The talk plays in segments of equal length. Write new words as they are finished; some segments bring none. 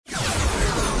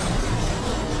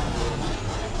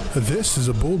This is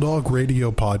a Bulldog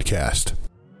Radio podcast.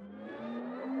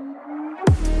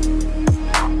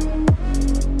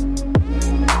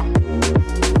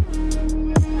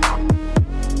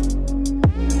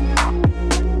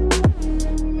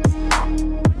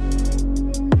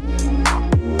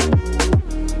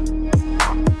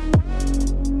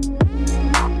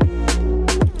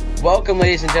 Welcome,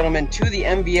 ladies and gentlemen, to the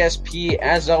MVSP.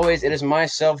 As always, it is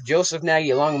myself, Joseph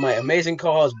Nagy, along with my amazing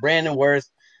co-host, Brandon Worth.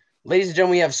 Ladies and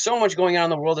gentlemen, we have so much going on in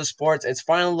the world of sports. It's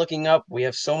finally looking up. We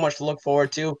have so much to look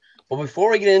forward to. But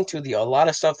before we get into a lot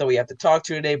of stuff that we have to talk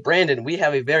to today, Brandon, we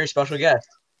have a very special guest.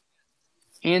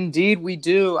 Indeed, we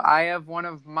do. I have one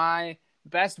of my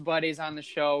best buddies on the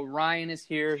show. Ryan is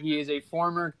here. He is a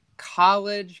former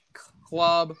college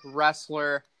club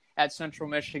wrestler at Central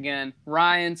Michigan.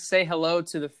 Ryan, say hello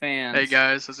to the fans. Hey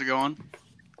guys, how's it going?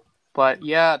 But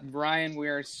yeah, Ryan, we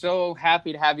are so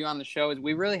happy to have you on the show.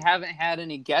 We really haven't had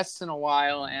any guests in a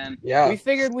while, and we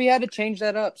figured we had to change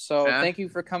that up. So Thank you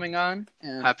for coming on.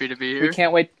 And happy to be here. We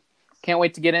can't wait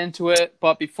to get into it.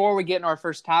 But before we get into our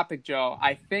first topic, Joe,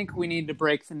 I think we need to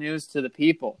break the news to the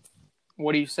people.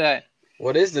 What do you say?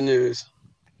 What is the news?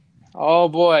 Oh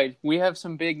boy, we have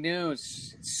some big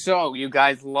news. So you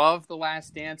guys love the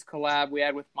Last Dance collab we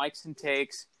had with Mikes and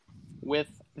Takes with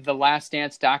the Last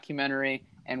Dance documentary,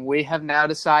 and we have now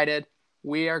decided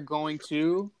we are going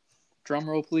to, drum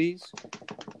roll please,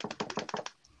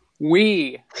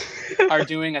 we are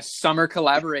doing a summer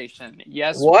collaboration.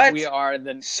 Yes, what? We are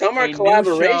the summer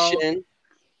collaboration.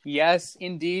 Yes,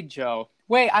 indeed, Joe.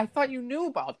 Wait, I thought you knew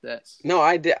about this. No,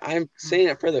 I did. I'm saying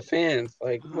it for the fans.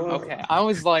 Whoa. Okay, I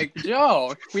was like,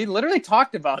 Joe, we literally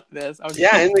talked about this.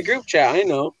 In the group chat, I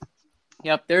know.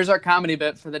 Yep, there's our comedy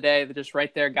bit for the day. Just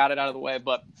right there, got it out of the way.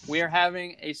 But we are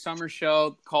having a summer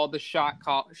show called the Shot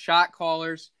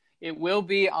Callers. It will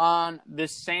be on the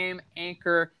same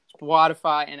Anchor,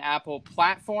 Spotify, and Apple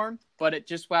platform, but it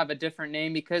just will have a different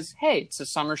name because, hey, it's a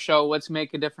summer show. Let's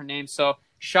make a different name. So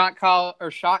Shot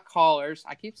Callers.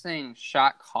 I keep saying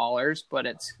Shot Callers, but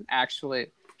it's actually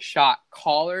Shot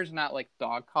Callers, not like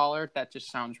dog collar. That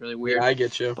just sounds really weird. Yeah, I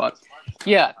get you. But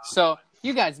yeah, so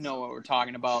you guys know what we're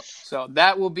talking about. So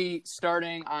that will be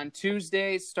starting on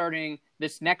Tuesday, starting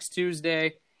this next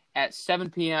Tuesday at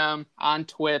 7 p.m. on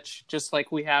Twitch, just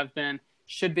like we have been.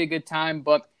 Should be a good time.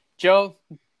 But Joe,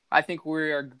 I think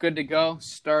we are good to go.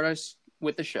 Start us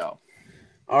with the show.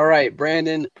 All right,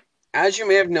 Brandon. As you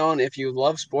may have known, if you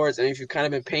love sports and if you've kind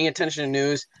of been paying attention to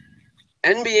news,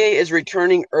 NBA is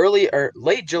returning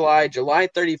late July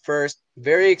 31st.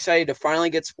 Very excited to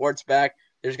finally get sports back.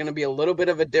 There's going to be a little bit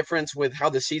of a difference with how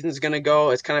the season's going to go.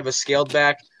 It's kind of a scaled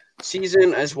back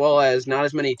season as well as not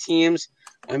as many teams.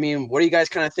 I mean, what do you guys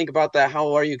kind of think about that?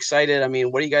 How are you excited? I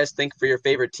mean, what do you guys think for your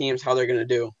favorite teams, how they're going to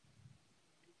do?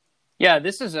 Yeah,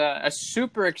 this is a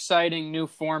super exciting new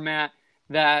format.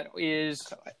 It's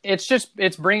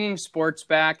bringing sports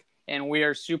back, and we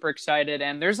are super excited.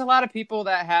 And there's a lot of people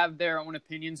that have their own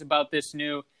opinions about this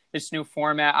new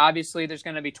format. Obviously, there's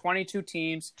going to be 22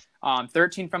 teams,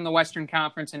 13 from the Western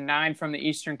Conference and 9 from the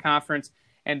Eastern Conference.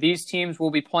 And these teams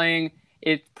will be playing.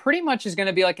 It pretty much is going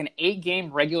to be like an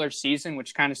 8-game regular season,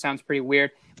 which kind of sounds pretty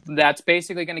weird. That's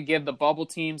basically going to give the bubble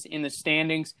teams in the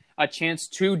standings a chance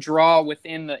to draw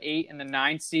within the 8 and the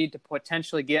 9 seed to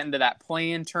potentially get into that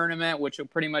play-in tournament, which will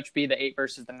pretty much be the 8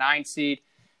 versus the 9 seed.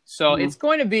 So it's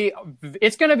going to be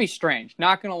strange.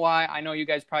 Not going to lie. I know you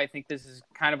guys probably think this is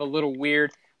kind of a little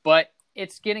weird, but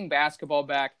it's getting basketball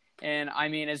back. And I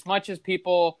mean, as much as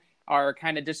people are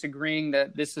kind of disagreeing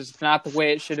that this is not the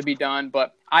way it should be done,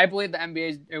 but I believe the NBA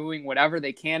is doing whatever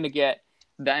they can to get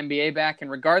the NBA back. And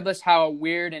regardless how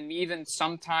weird and even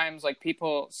sometimes like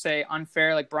people say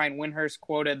unfair, like Brian Windhorst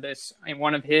quoted this in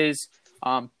one of his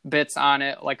bits on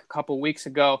it like a couple weeks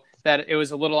ago, that it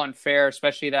was a little unfair,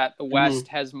 especially that the West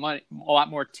has a lot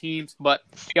more teams. But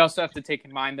you also have to take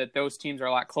in mind that those teams are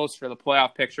a lot closer to the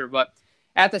playoff picture. But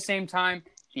at the same time,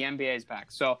 the NBA is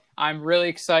back. So I'm really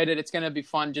excited. It's going to be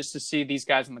fun just to see these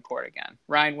guys on the court again.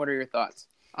 Ryan, what are your thoughts?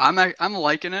 I'm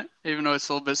liking it, even though it's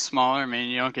a little bit smaller. I mean,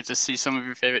 you don't get to see some of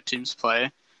your favorite teams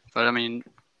play. But, I mean,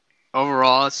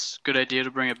 overall, it's a good idea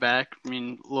to bring it back. I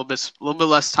mean, a little bit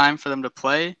less time for them to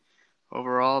play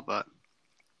overall, but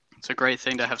it's a great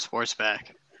thing to have sports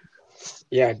back.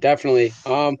 Yeah, definitely.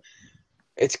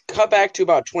 It's cut back to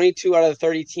about 22 out of the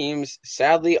 30 teams.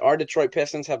 Sadly, our Detroit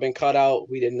Pistons have been cut out.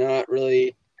 We didn't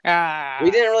really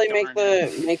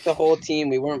make the whole team.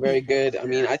 We weren't very good. I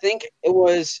mean, I think it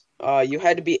was you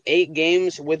had to be 8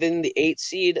 games within the 8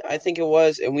 seed, I think it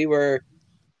was, and we were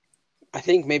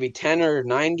maybe 10 or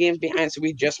 9 games behind, so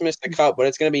we just missed the cut. But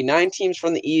it's going to be 9 teams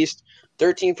from the East,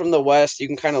 13 from the West. You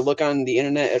can kind of look on the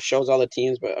internet. It shows all the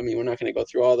teams, but, I mean, we're not going to go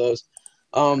through all those.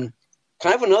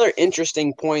 Kind of another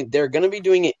interesting point, they're going to be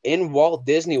doing it in Walt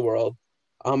Disney World.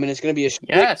 And it's going to be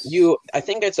I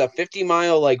think it's a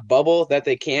 50-mile like bubble that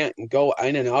they can't go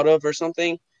in and out of or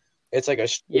something. It's like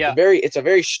it's a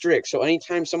very strict. So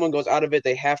anytime someone goes out of it,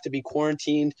 they have to be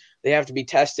quarantined. They have to be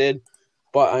tested.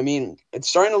 But I mean, it's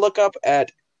starting to look up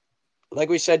at, like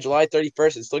we said, July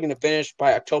 31st. It's looking to finish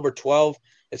by October 12th.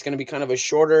 It's going to be kind of a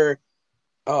shorter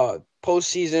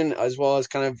postseason, as well as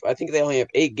kind of, I think they only have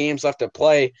 8 games left to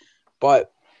play.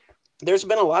 But there's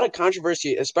been a lot of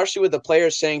controversy, especially with the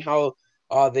players saying how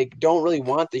they don't really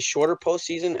want the shorter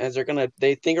postseason, as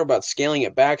they think about scaling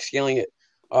it back, scaling it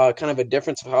kind of a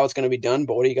difference of how it's going to be done.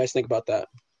 But what do you guys think about that?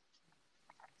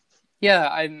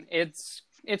 Yeah,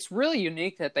 it's really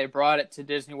unique that they brought it to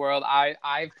Disney World.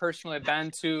 I've personally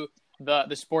been to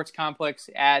the sports complex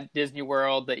at Disney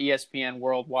World, the ESPN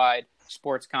Worldwide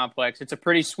Sports Complex. It's a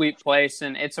pretty sweet place,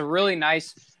 and it's a really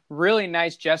nice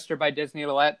gesture by Disney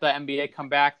to let the NBA come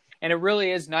back. And it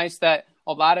really is nice that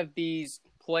a lot of these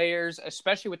players,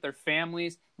 especially with their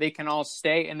families, they can all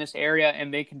stay in this area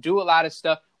and they can do a lot of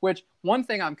stuff. Which, one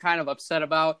thing I'm kind of upset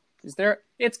about is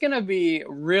it's going to be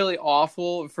really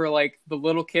awful for like the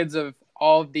little kids of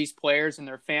all of these players and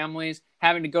their families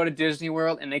having to go to Disney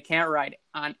World and they can't ride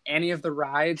on any of the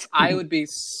rides. I would be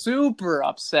super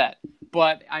upset.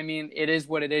 But I mean, it is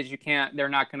what it is. They're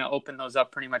not going to open those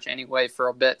up pretty much anyway for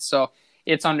a bit. So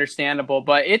it's understandable,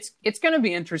 but it's going to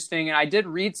be interesting. And I did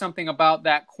read something about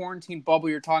that quarantine bubble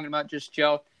you're talking about, just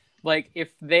Joe. Like if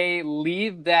they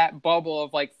leave that bubble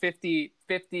of like 50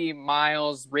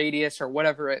 miles radius or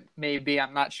whatever it may be,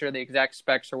 I'm not sure the exact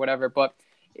specs or whatever, but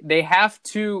they have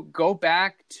to go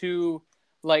back to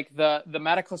like the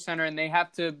medical center and they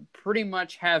have to pretty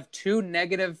much have 2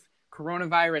 negative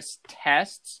coronavirus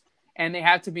tests, and they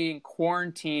have to be in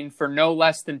quarantine for no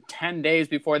less than 10 days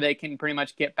before they can pretty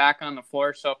much get back on the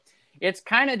floor. So it's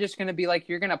kind of just going to be like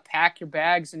you're going to pack your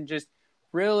bags and just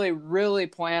really, really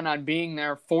plan on being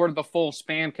there for the full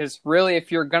span, because really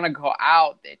if you're going to go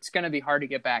out, it's going to be hard to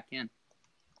get back in.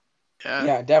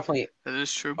 Yeah, definitely. That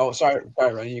is true. Oh, sorry,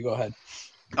 Ryan, you go ahead.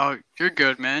 Oh, you're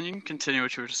good, man. You can continue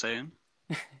what you were saying.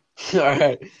 All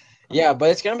right. Yeah, but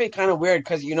it's going to be kind of weird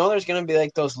because, there's going to be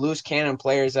like those loose cannon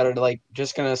players that are like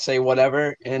just going to say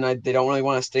whatever, and they don't really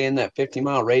want to stay in that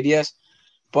 50-mile radius.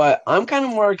 But I'm kind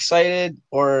of more excited,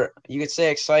 or you could say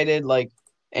excited, like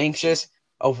anxious,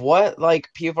 of what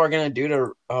like people are going to do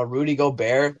to Rudy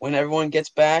Gobert when everyone gets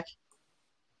back.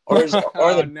 I'm just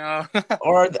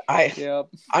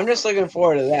looking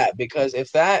forward to that, because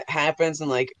if that happens and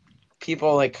like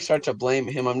people like start to blame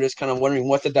him, I'm just kind of wondering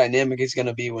what the dynamic is going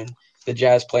to be when the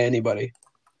Jazz play anybody.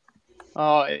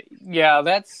 Oh, yeah,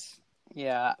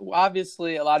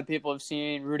 obviously a lot of people have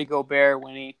seen Rudy Gobert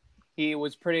when he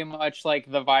was pretty much like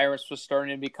the virus was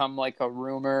starting to become like a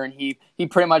rumor, and he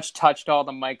pretty much touched all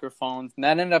the microphones, and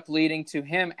that ended up leading to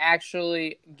him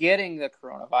actually getting the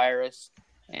coronavirus.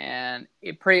 And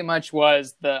it pretty much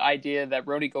was the idea that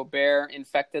Rudy Gobert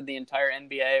infected the entire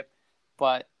NBA.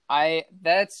 But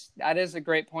that is a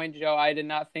great point, Joe. I did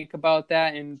not think about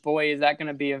that. And boy, is that going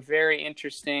to be a very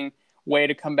interesting way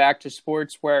to come back to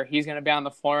sports, where he's going to be on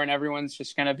the floor and everyone's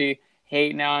just going to be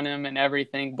hating on him and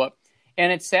everything.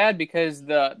 And it's sad because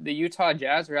the Utah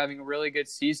Jazz are having a really good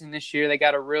season this year. They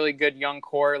got a really good young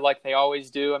core like they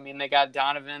always do. I mean, they got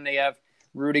Donovan, they have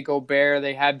Rudy Gobert,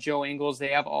 they have Joe Ingles, they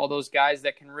have all those guys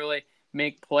that can really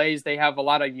make plays. They have a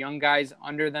lot of young guys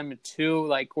under them too,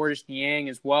 like Gorgeous Niang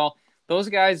as well. Those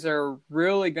guys are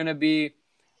really going to be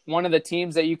one of the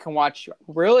teams that you can watch,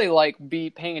 really like be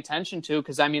paying attention to,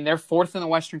 because I mean they're 4th in the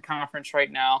Western Conference right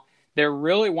now. They're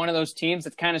really one of those teams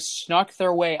that kind of snuck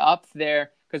their way up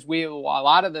there, because a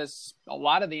lot of the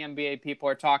NBA people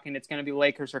are talking it's going to be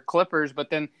Lakers or Clippers, but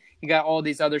then you got all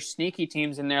these other sneaky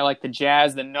teams in there like the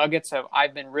Jazz, the Nuggets.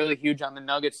 I've been really huge on the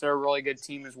Nuggets. They're a really good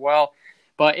team as well.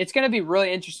 But it's going to be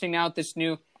really interesting now with this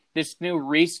new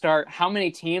restart, how many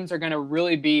teams are going to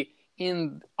really be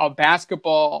in a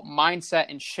basketball mindset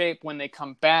and shape when they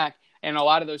come back, and a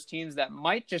lot of those teams that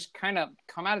might just kind of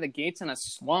come out of the gates in a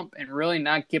slump and really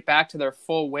not get back to their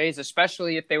full ways,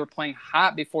 especially if they were playing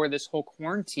hot before this whole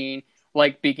quarantine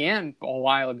began a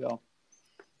while ago.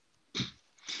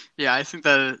 Yeah, I think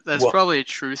that's probably a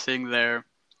true thing there,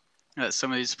 that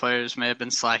some of these players may have been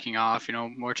slacking off,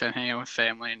 more time hanging out with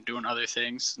family and doing other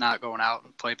things, not going out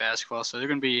and play basketball. So they're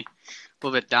going to be a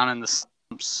little bit down in the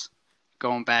slumps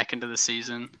going back into the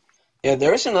season. Yeah,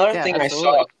 there was another thing absolutely.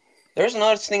 I saw. There's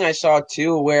another thing I saw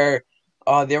too, where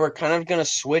they were kind of going to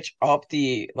switch up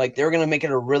they were going to make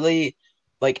it a really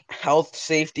health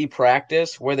safety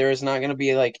practice, where there is not going to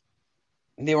be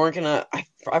they weren't gonna.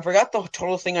 I forgot the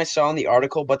total thing I saw in the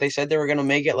article, but they said they were gonna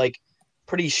make it like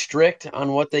pretty strict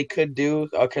on what they could do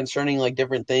concerning like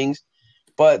different things.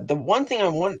 But the one thing I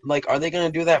want, like, are they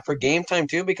gonna do that for game time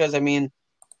too? Because I mean,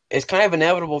 it's kind of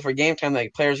inevitable for game time,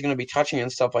 like players are gonna be touching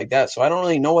and stuff like that. So I don't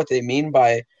really know what they mean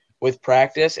by with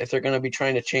practice if they're gonna be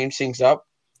trying to change things up.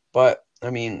 But I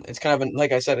mean, it's kind of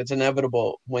like I said, it's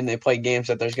inevitable when they play games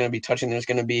that there's gonna be touching. There's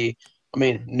gonna be, I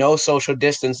mean, no social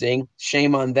distancing.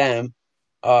 Shame on them.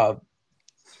 Uh,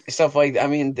 Stuff like I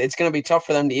mean, it's going to be tough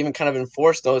for them to even kind of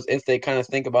enforce those if they kind of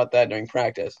think about that during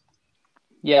practice.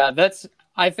 Yeah,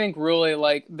 I think really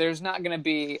like there's not going to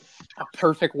be a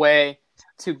perfect way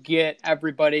to get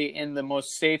everybody in the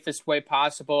most safest way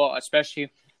possible,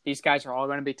 especially these guys are all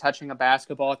going to be touching a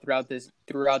basketball throughout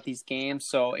these games.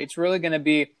 So it's really going to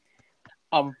be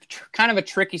kind of a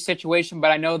tricky situation,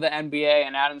 but I know the NBA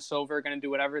and Adam Silver are going to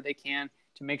do whatever they can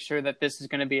to make sure that this is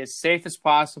going to be as safe as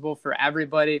possible for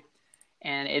everybody.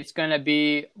 And it's going to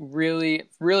be really,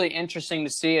 really interesting to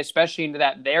see, especially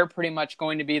that they're pretty much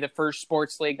going to be the first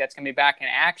sports league that's going to be back in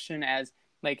action, as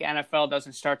like NFL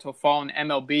doesn't start till fall, and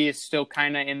MLB is still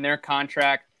kind of in their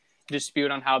contract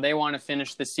dispute on how they want to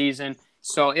finish the season.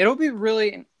 So it'll be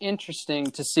really interesting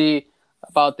to see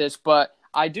about this. But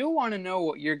I do want to know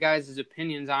what your guys'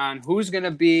 opinions on who's going to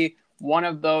be one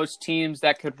of those teams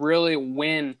that could really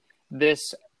win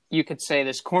this, you could say,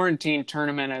 this quarantine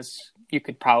tournament, as you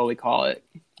could probably call it,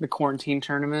 the quarantine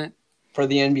tournament. For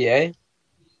the NBA?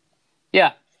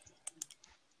 Yeah.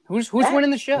 Who's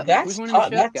winning the ship? Who's winning the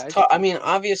ship, guys? Tough. I mean,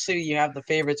 obviously you have the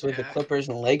favorites with the Clippers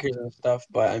and Lakers and stuff,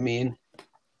 but I mean,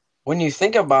 when you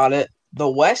think about it, the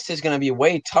West is going to be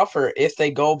way tougher if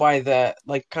they go by the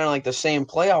kind of like the same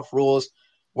playoff rules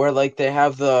where like they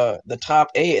have the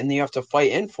top 8 and you have to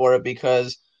fight in for it,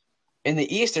 because in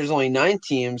the East there's only 9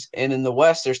 teams and in the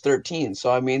West there's 13.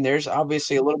 So I mean, there's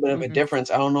obviously a little bit of a difference.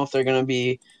 I don't know if they're going to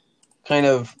be kind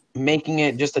of making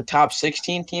it just the top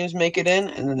 16 teams make it in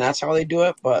and then that's how they do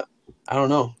it, but I don't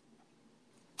know.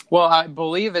 Well, I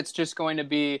believe it's just going to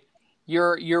be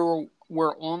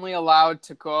we're only allowed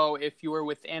to go if you were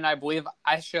within, I believe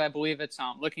it's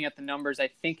looking at the numbers,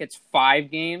 I think it's 5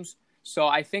 games. So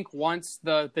I think once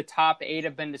the top 8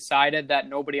 have been decided, that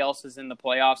nobody else is in the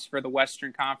playoffs for the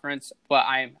Western Conference. But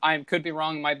I could be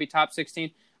wrong. It might be top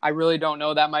 16. I really don't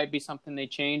know. That might be something they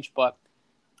change. But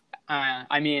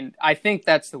I mean, I think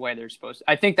that's the way they're supposed to.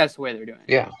 I think that's the way they're doing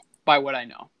it. Yeah. By what I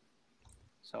know.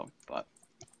 So, but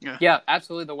yeah,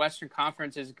 absolutely. The Western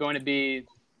Conference is going to be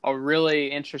a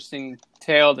really interesting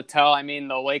tale to tell. I mean,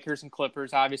 the Lakers and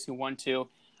Clippers obviously 1-2.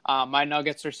 My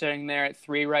Nuggets are sitting there at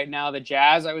 3 right now. The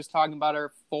Jazz I was talking about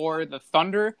are 4. The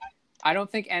Thunder, I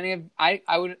don't think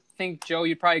I would think, Joe,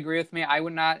 you'd probably agree with me. I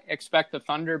would not expect the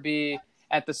Thunder be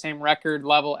at the same record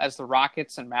level as the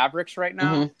Rockets and Mavericks right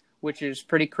now, which is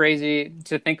pretty crazy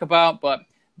to think about. But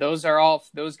those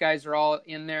guys are all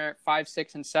in there 5,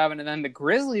 6, and 7. And then the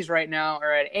Grizzlies right now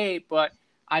are at 8. But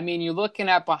I mean, you're looking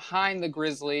at behind the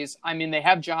Grizzlies. I mean, they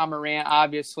have Ja Morant,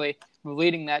 obviously,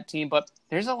 leading that team, but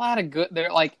there's a lot of good.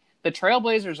 They're like the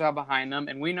Trailblazers are behind them,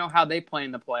 and we know how they play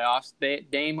in the playoffs.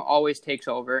 Dame always takes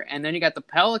over, and then you got the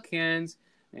Pelicans.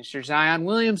 Mr. Zion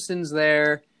Williamson's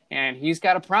there, and he's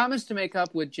got a promise to make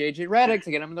up with JJ Redick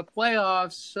to get him in the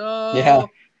playoffs. So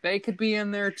they could be in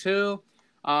there too.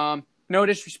 No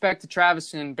disrespect to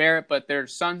Travis and Barrett, but they're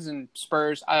Suns and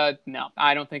Spurs. No,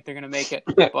 I don't think they're going to make it.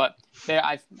 But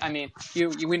I mean,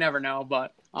 we never know.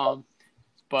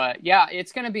 But yeah,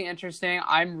 it's going to be interesting.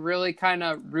 I'm really kind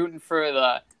of rooting for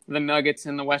the Nuggets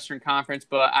in the Western Conference,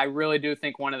 but I really do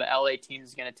think one of the LA teams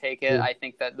is going to take it. I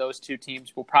think that those 2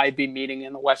 teams will probably be meeting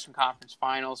in the Western Conference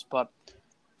Finals. But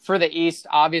for the East,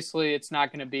 obviously, it's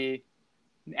not going to be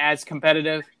as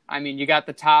competitive. I mean, you got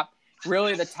the top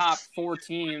 4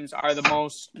 teams are the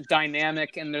most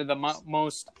dynamic, and they're the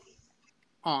most,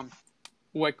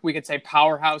 what we could say,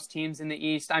 powerhouse teams in the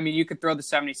East. I mean, you could throw the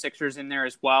 76ers in there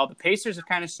as well. The Pacers have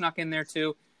kind of snuck in there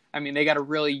too. I mean, they got a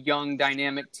really young,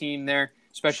 dynamic team there,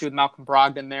 especially with Malcolm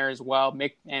Brogdon there as well,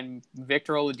 and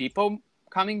Victor Oladipo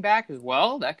coming back as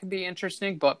well. That could be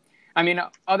interesting. But, I mean,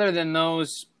 other than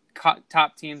those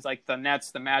top teams like the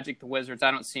Nets, the Magic, the Wizards,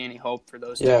 I don't see any hope for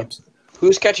those teams.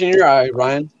 Who's catching your eye,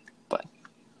 Ryan?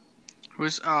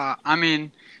 I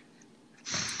mean,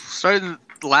 starting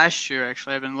last year,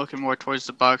 actually, I've been looking more towards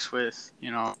the Bucks with,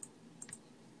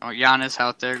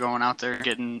 Giannis going out there,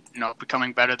 getting,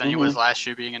 becoming better than he was last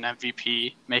year, being an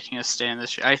MVP, making a stand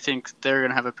this year. I think they're going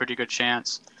to have a pretty good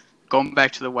chance. Going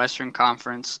back to the Western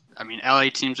Conference, I mean, LA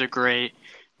teams are great.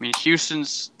 I mean,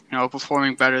 Houston's,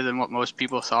 performing better than what most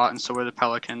people thought, and so are the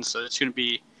Pelicans. So it's going to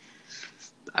be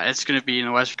in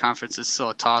the Western Conference. It's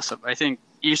still a toss-up. I think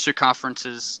Eastern Conference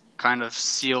is kind of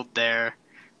sealed there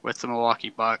with the Milwaukee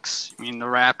Bucks. I mean, the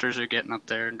Raptors are getting up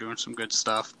there and doing some good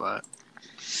stuff, but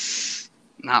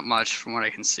not much from what I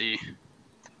can see.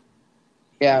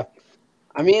 Yeah.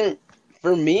 I mean,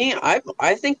 for me,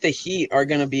 I think the Heat are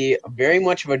going to be very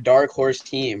much of a dark horse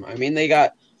team. I mean, they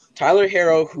got Tyler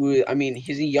Hero, who, I mean,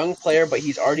 he's a young player, but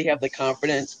he's already have the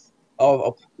confidence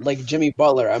of like Jimmy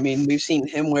Butler. I mean, we've seen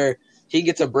him where he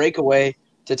gets a breakaway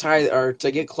to tie or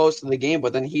to get close to the game,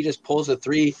 but then he just pulls a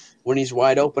three when he's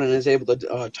wide open and is able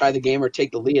to tie the game or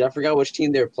take the lead. I forgot which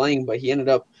team they were playing, but he ended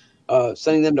up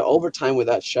sending them to overtime with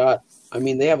that shot. I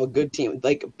mean, they have a good team.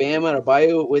 Like Bam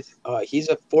Adebayo, he's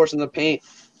a force in the paint.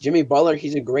 Jimmy Butler,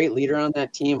 he's a great leader on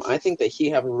that team. I think that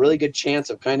he have a really good chance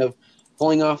of kind of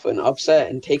pulling off an upset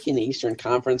and taking the Eastern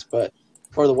Conference. But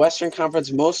for the Western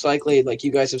Conference, most likely, like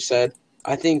you guys have said,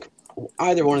 I think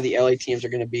either one of the LA teams are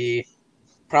going to be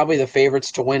probably the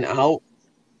favorites to win out,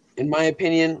 in my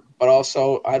opinion. But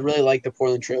also, I'd really like the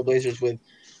Portland Trailblazers with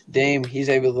Dame. He's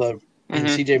able to, and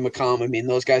CJ McCollum. I mean,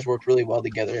 those guys work really well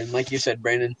together. And like you said,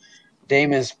 Brandon,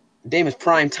 Dame is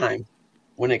prime time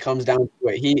when it comes down to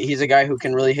it. He's a guy who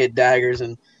can really hit daggers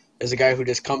and is a guy who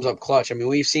just comes up clutch. I mean,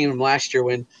 we've seen him last year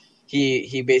when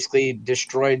he basically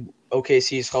destroyed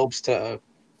OKC's hopes to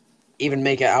even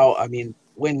make it out. I mean,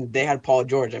 when they had Paul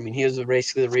George, I mean, he was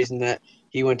basically the reason that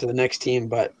he went to the next team.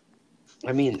 But,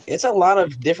 I mean, it's a lot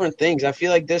of different things. I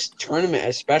feel like this tournament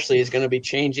especially is going to be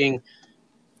changing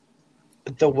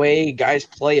the way guys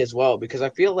play as well, because I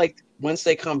feel like once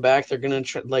they come back, they're going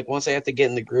to once they have to get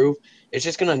in the groove, it's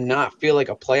just going to not feel like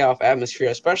a playoff atmosphere,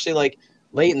 especially like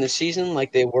late in the season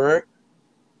like they were.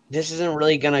 This isn't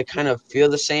really going to kind of feel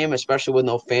the same, especially with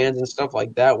no fans and stuff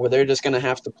like that, where they're just going to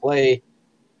have to play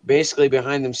basically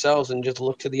behind themselves and just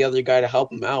look to the other guy to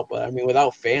help them out. But, I mean,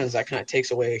 without fans, that kind of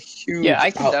takes away a huge – yeah,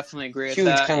 I can definitely agree with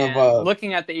that. Kind of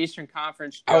looking at the Eastern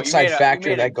Conference, outside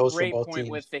factor that goes for both teams. Great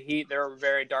point with the Heat. They're a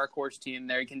very dark horse team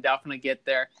there. You can definitely get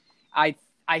there. I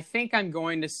think I'm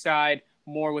going to side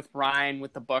more with Ryan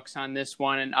with the Bucks on this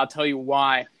one, and I'll tell you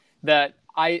why. That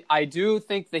I do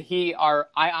think the Heat are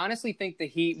 – I honestly think the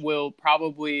Heat will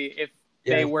probably, if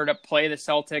they were to play the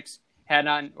Celtics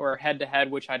head-on or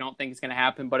head-to-head, which I don't think is going to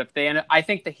happen, but if they end up, I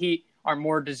think the Heat are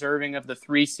more deserving of the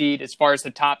 3 seed as far as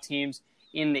the top teams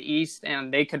in the East,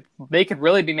 and they could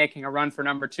really be making a run for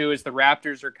number 2 as the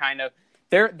Raptors are kind of –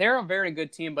 they're a very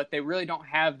good team, but they really don't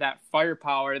have that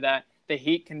firepower that the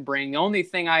Heat can bring. The only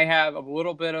thing I have a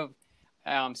little bit of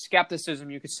skepticism,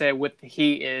 you could say, with the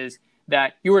Heat is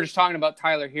that you were just talking about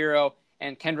Tyler Hero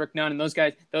and Kendrick Nunn, and those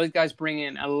guys bring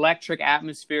in electric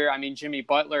atmosphere. I mean, Jimmy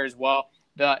Butler as well.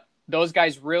 Those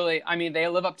guys really, I mean, they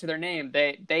live up to their name.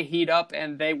 They heat up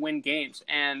and they win games.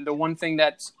 And the one thing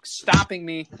that's stopping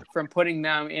me from putting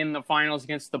them in the finals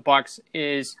against the Bucks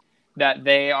is that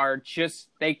they are just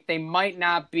they might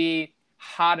not be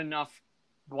hot enough,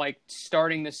 like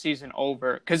starting the season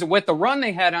over. Because with the run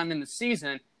they had on in the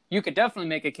season, you could definitely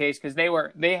make a case because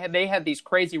they had these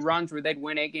crazy runs where they'd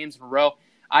win 8 games in a row.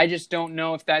 I just don't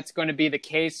know if that's going to be the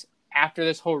case after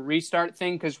this whole restart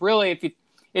thing. Because really,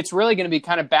 it's really going to be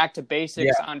kind of back to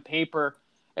basics on paper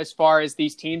as far as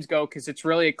these teams go, because it's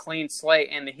really a clean slate.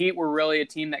 And the Heat were really a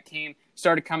team that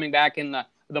started coming back in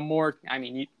the more, I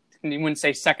mean, you wouldn't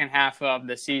say second half of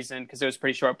the season because it was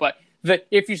pretty short, but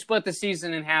if you split the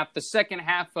season in half, the second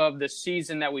half of the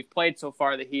season that we've played so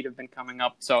far, the Heat have been coming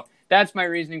up. So that's my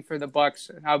reasoning for the Bucks.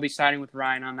 I'll be siding with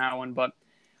Ryan on that one, but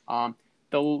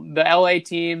the LA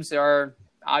teams are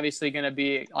obviously going to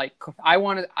be like I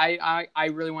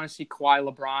really want to see Kawhi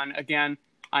LeBron again.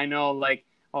 I know like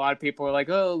a lot of people are like,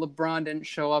 oh, LeBron didn't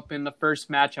show up in the first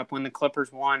matchup when the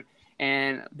Clippers won,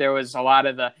 and there was a lot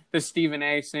of the Stephen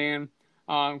A. saying,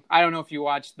 I don't know if you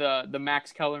watched the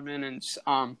Max Kellerman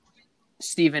and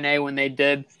Stephen A. when they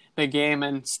did the game,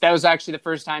 and that was actually the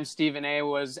first time Stephen A.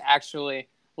 was actually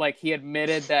like he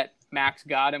admitted that Max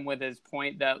got him with his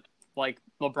point that like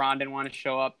LeBron didn't want to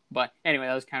show up. But anyway,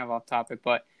 that was kind of off topic.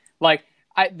 But like,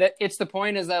 it's the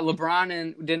point is that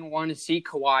LeBron didn't want to see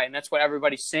Kawhi, and that's what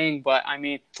everybody's saying. But I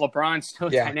mean, LeBron's still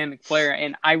a dynamic player,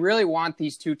 and I really want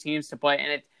these two teams to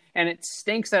play. And it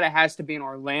stinks that it has to be in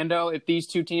Orlando if these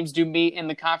two teams do meet in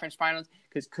the conference finals.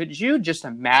 Because could you just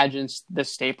imagine the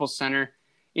Staples Center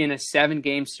in a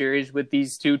 7-game series with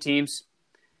these two teams?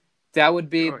 That would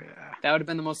be. That would have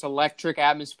been the most electric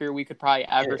atmosphere we could probably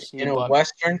ever see. In a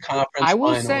Western Conference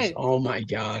Finals, oh my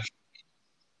gosh.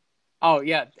 Oh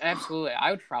yeah, absolutely.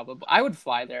 I would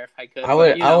fly there if I could. I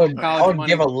would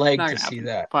give a leg to see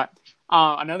that. But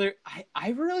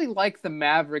I really like the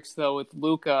Mavericks though with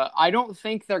Luka. I don't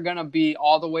think they're gonna be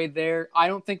all the way there. I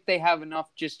don't think they have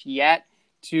enough just yet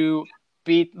to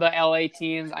beat the LA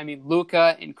teams. I mean,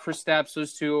 Luka and Kristaps,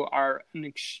 those two are an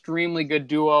extremely good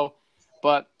duo.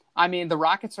 But I mean, the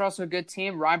Rockets are also a good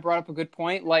team. Ryan brought up a good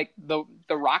point. Like the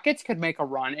Rockets could make a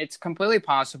run. It's completely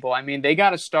possible. I mean, they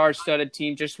got a star-studded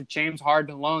team just with James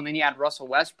Harden alone. Then you add Russell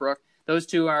Westbrook. Those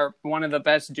two are one of the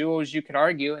best duos you could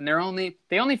argue, and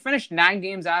they only finished 9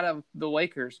 games out of the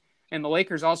Lakers, and the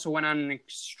Lakers also went on an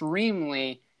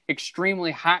extremely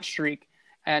hot streak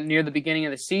near the beginning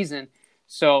of the season.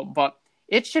 So, but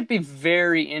it should be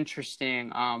very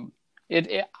interesting. I'm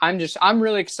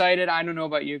really excited. I don't know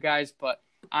about you guys, but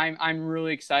I'm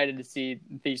really excited to see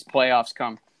these playoffs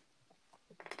come.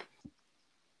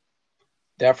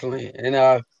 Definitely,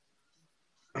 and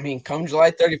I mean, come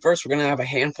July 31st, we're going to have a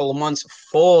handful of months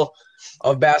full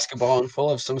of basketball and full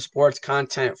of some sports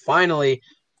content finally.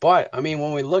 But, I mean,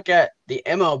 when we look at the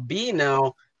MLB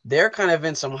now, they're kind of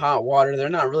in some hot water. They're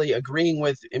not really agreeing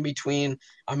with in between,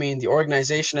 I mean, the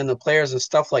organization and the players and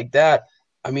stuff like that.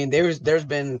 I mean, there's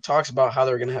been talks about how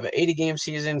they're going to have an 80-game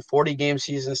season, 40-game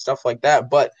season, stuff like that.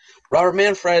 But Robert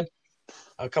Manfred,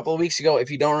 a couple of weeks ago, if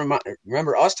you don't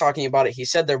remember us talking about it, he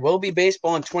said there will be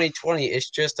baseball in 2020. It's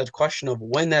just a question of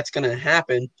when that's going to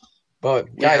happen.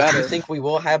 But, guys, do you think we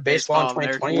will have baseball in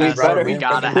 2020? We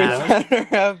got to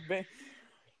have.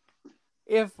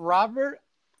 If Robert –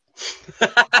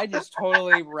 I just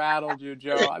totally rattled you,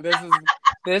 Joe.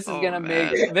 This is gonna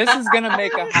make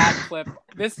a hot clip.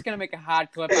 This is gonna make a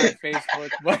hot clip on Facebook.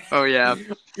 But, oh yeah.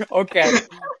 Okay.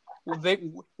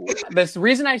 The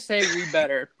reason I say we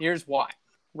better. Here's why.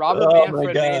 Robert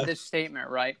Manfred made this statement,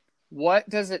 right? What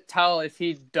does it tell if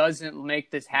he doesn't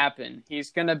make this happen?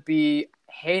 He's gonna be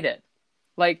hated.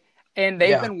 And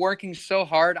they've been working so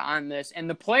hard on this, and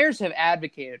the players have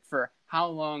advocated for how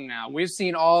long now? We've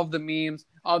seen all of the memes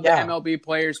of the MLB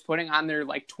players putting on their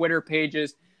Twitter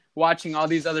pages, watching all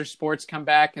these other sports come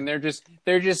back, and they're just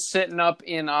sitting up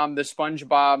in the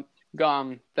SpongeBob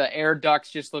the air ducts,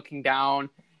 just looking down,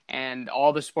 and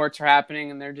all the sports are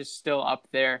happening, and they're just still up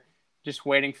there, just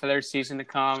waiting for their season to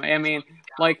come. I mean,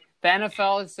 the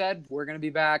NFL has said we're going to be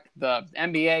back. The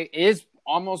NBA is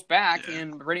almost back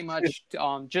in pretty much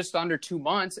just under 2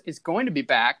 months. It's going to be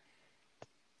back.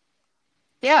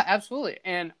 Yeah, absolutely.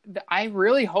 And I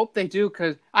really hope they do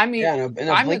because, I mean, in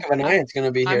a blink of an eye, it's going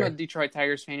to be here. I'm a Detroit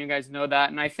Tigers fan. You guys know that.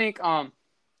 And I think, I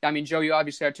mean, Joe, you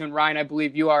obviously are too. And Ryan, I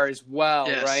believe you are as well,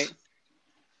 right?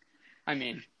 I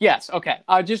mean, yes. Okay.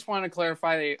 I just want to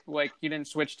clarify that, you didn't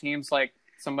switch teams like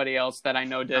somebody else that I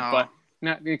know did, but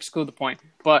not exclude the point.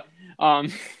 But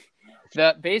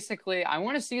that basically, I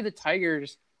want to see the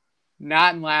Tigers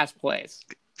not in last place.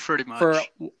 Pretty much.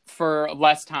 For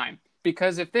less time.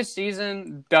 Because if this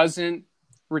season doesn't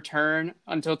return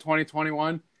until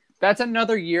 2021, that's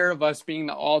another year of us being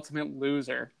the ultimate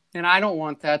loser. And I don't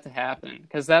want that to happen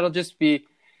because that'll just be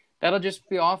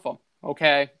awful.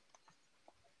 Okay.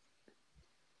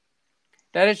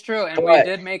 That is true. And we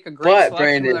did make a great selection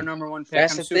Brandon, with our number 1 pick.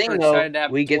 That's I'm the super thing, excited though. to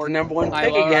have We get the number 1 pick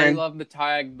I again. love the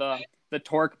tag. The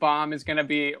torque bomb is going to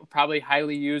be probably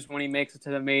highly used when he makes it to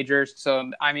the majors.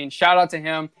 So, I mean, shout out to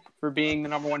him for being the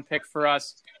number 1 pick for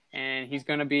us. And he's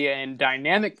going to be a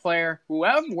dynamic player,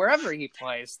 wherever he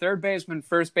plays. Third baseman,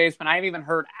 first baseman. I've even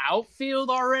heard outfield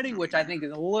already, which I think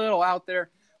is a little out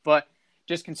there. But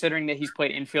just considering that he's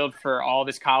played infield for all of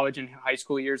his college and high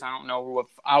school years, I don't know if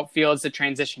outfield's the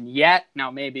transition yet.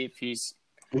 Now, maybe if he's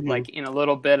in a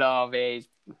little bit of a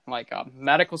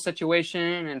medical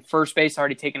situation and first base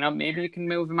already taken up, maybe you can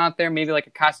move him out there, maybe like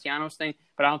a Castellanos thing.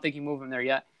 But I don't think you move him there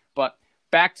yet. But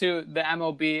back to the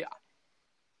MLB.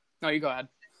 No, you go ahead.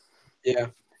 Yeah.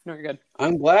 No, you're good.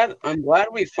 I'm glad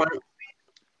we found.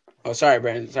 Oh, sorry,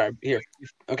 Brandon. Sorry. Here.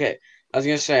 Okay. I was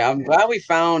gonna say I'm glad we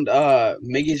found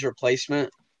Miggy's replacement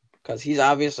because he's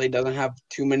obviously doesn't have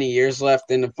too many years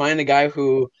left, and to find a guy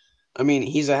who, I mean,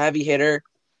 he's a heavy hitter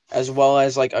as well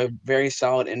as a very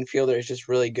solid infielder is just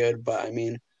really good. But I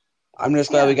mean, I'm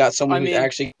just glad we got someone who's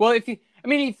actually. Well, if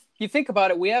you think about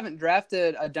it, we haven't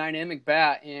drafted a dynamic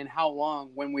bat in how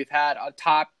long when we've had a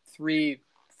top 3,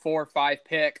 4, 5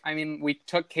 pick. I mean, we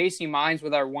took Casey Mines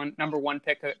with our number 1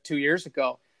 pick 2 years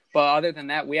ago. But other than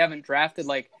that, we haven't drafted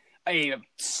a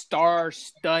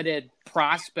star-studded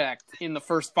prospect in the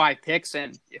first 5 picks.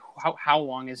 And how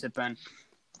long has it been?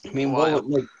 I mean,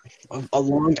 a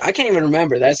long. I can't even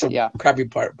remember. That's a crappy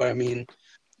part. But I mean,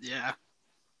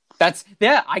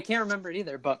 I can't remember it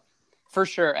either. But for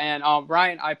sure. And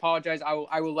Ryan, I apologize.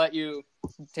 I will let you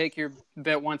take your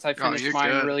bit once I finish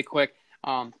mine really quick.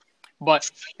 But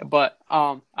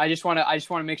I just want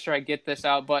to make sure I get this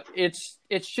out. But it's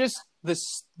just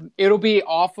this. It'll be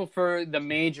awful for the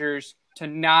majors to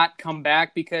not come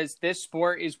back because this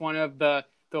sport is one of the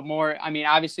the more, I mean,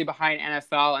 obviously behind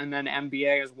NFL and then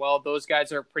NBA as well. Those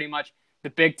guys are pretty much the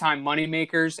big time money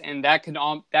makers, and that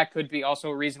could be also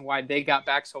a reason why they got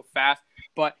back so fast.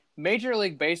 But Major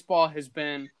League Baseball has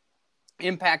been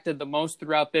impacted the most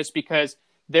throughout this because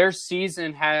their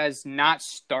season has not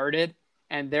started,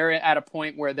 and they're at a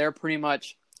point where they're pretty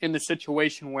much in the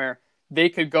situation where they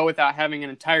could go without having an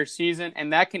entire season,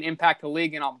 and that can impact the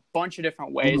league in a bunch of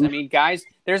different ways. Mm-hmm. I mean, guys,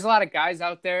 there's a lot of guys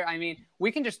out there. I mean,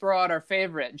 we can just throw out our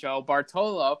favorite, Joe,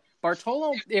 Bartolo.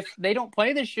 Bartolo, if they don't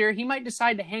play this year, he might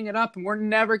decide to hang it up, and we're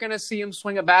never going to see him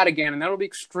swing a bat again, and that'll be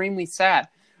extremely sad.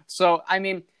 So, I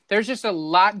mean, there's just a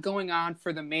lot going on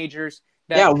for the majors.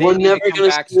 That we're never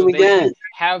going to see him again.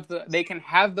 They can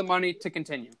have the money to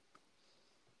continue.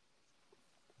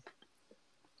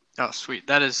 Oh, sweet.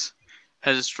 That is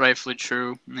rightfully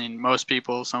true. I mean, most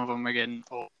people, some of them are getting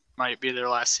old. Might be their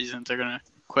last season. They're going to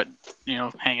quit,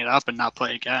 hang it up and not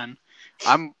play again.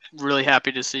 I'm really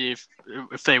happy to see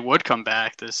if they would come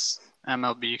back, this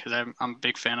MLB, because I'm a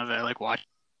big fan of it. I like watching.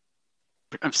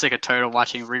 I'm sick and tired of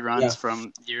watching reruns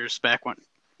from years back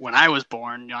when I was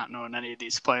born, not knowing any of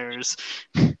these players.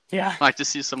 Yeah. I like to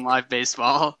see some live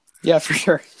baseball. Yeah, for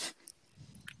sure.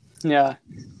 Yeah.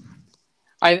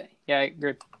 I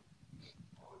agree.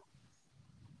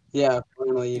 Yeah,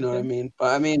 finally, you know what I mean?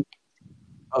 But I mean,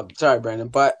 sorry, Brandon.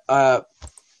 But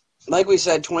like we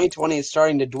said, 2020 is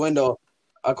starting to dwindle.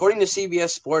 According to CBS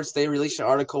Sports, they released an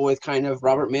article with kind of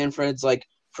Robert Manfred's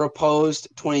proposed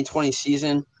 2020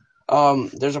 season.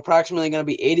 There's approximately going to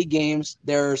be 80 games.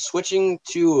 They're switching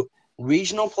to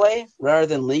regional play rather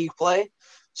than league play.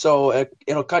 So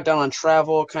it'll cut down on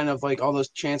travel, kind of all those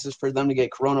chances for them to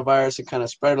get coronavirus and kind of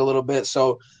spread a little bit.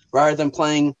 So rather than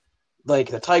playing the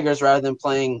Tigers, rather than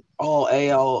playing all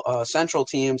AL Central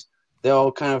teams,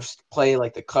 they'll kind of play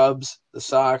the Cubs, the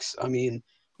Sox,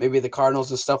 maybe the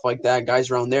Cardinals and stuff like that, guys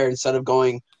around there, instead of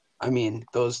going,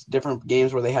 those different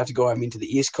games where they have to go, to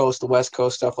the East Coast, the West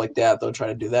Coast, stuff like that. They'll try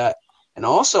to do that. And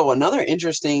also another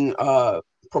interesting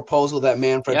proposal that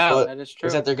Manfred put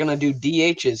is that they're going to do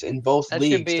DHs in both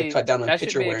leagues to cut down on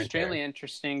pitcher wear and tear. That should be extremely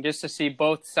interesting just to see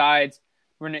both sides.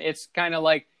 It's kind of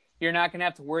like you're not going to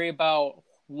have to worry about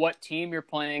what team you're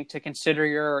playing to consider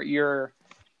your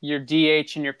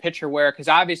DH and your pitcher wear, because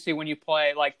obviously when you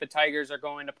play the Tigers are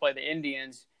going to play the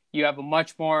Indians, you have a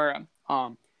much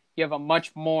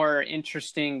more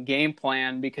interesting game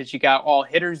plan because you got all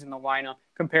hitters in the lineup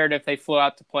compared to if they flew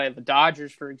out to play the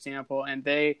Dodgers, for example, and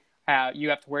you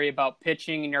have to worry about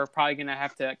pitching, and you're probably going to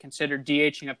have to consider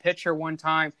DHing a pitcher one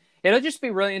time. It'll just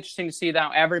be really interesting to see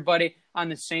that everybody on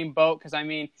the same boat, because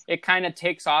it kind of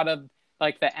takes out of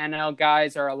the NL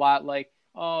guys are a lot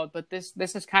oh, but this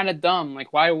is kind of dumb.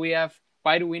 Why do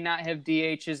we not have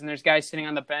DHs? And there's guys sitting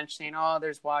on the bench saying, oh,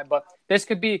 there's why. But this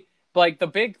could be the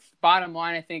big bottom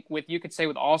line, I think, with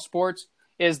all sports,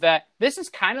 is that this is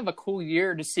kind of a cool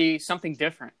year to see something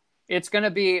different. It's going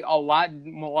to be a lot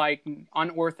more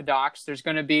unorthodox. There's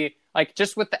going to be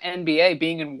just with the NBA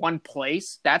being in one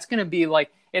place, that's going to be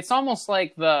it's almost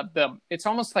like it's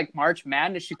almost like March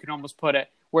Madness, you could almost put it,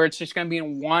 where it's just going to be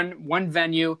in one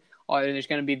venue. There's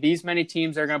going to be these many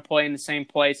teams that are going to play in the same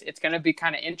place. It's going to be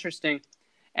kind of interesting.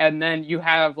 And then you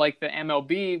have the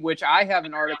MLB, which I have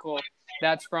an article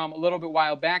that's from a little bit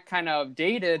while back, kind of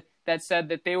dated, that said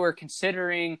that they were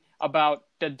considering about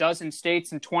a dozen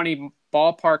states and 20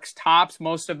 ballparks tops.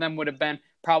 Most of them would have been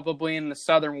probably in the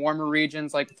southern warmer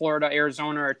regions like Florida,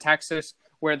 Arizona, or Texas,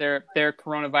 where their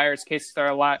coronavirus cases are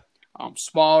a lot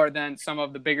smaller than some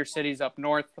of the bigger cities up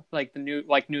north,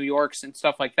 New York's and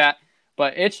stuff like that.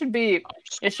 But it should be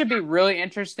really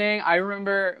interesting. I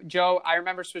remember, Joe,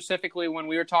 specifically when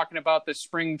we were talking about the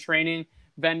spring training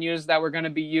venues that were going to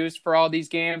be used for all these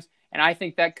games, and I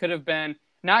think that could have been,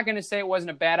 not going to say it wasn't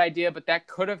a bad idea, but that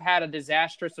could have had a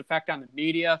disastrous effect on the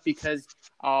media because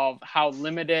of how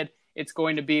limited it's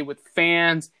going to be with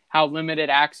fans, how limited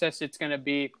access it's going to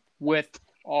be with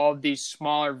all of these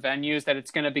smaller venues, that it's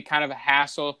going to be kind of a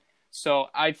hassle. So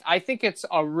I think it's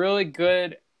a really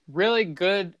good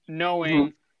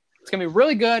knowing. It's going to be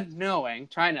really good knowing,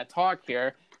 trying to talk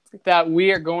here, that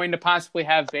we are going to possibly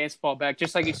have baseball back.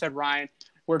 Just like you said, Ryan,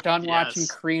 we're done watching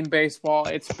Korean baseball.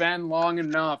 It's been long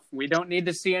enough. We don't need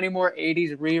to see any more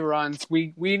 80s reruns.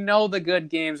 We know the good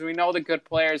games. We know the good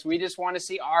players. We just want to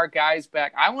see our guys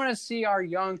back. I want to see our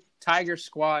young Tiger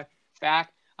squad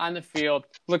back on the field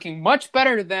looking much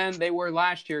better than they were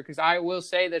last year, because I will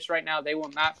say this right now, they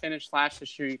will not finish last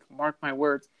this year. You can mark my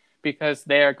words, because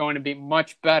they are going to be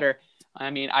much better.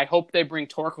 I hope they bring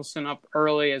Torkelson up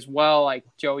early as well. Like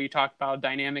Joe, you talked about how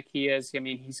dynamic he is.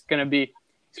 He's going to be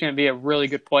a really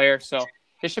good player. So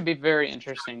it should be very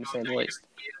interesting, to say the least.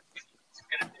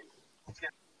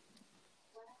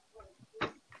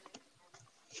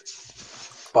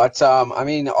 But I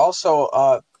mean,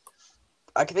 also,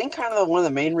 I think kind of one of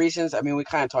the main reasons. I mean, we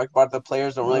kind of talked about the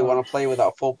players don't really want to play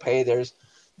without full pay. There's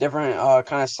different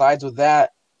kind of sides with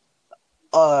that.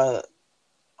 An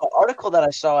article that I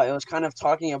saw, it was kind of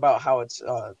talking about how it's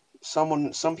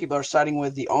some people are siding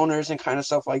with the owners and kind of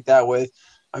stuff like that.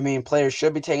 I mean, players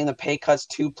should be taking the pay cuts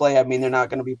to play. I mean, they're not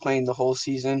going to be playing the whole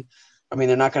season. I mean,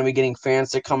 they're not going to be getting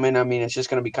fans to come in. I mean, it's just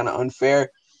going to be kind of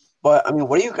unfair. But I mean,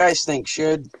 what do you guys think?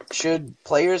 Should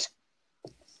players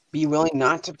be willing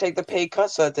not to take the pay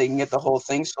cut so that they can get the whole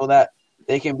thing, so that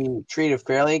they can be treated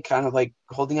fairly, kind of like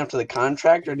holding up to the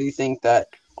contract? Or do you think that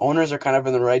owners are kind of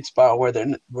in the right spot where they're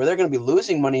going to be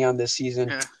losing money on this season?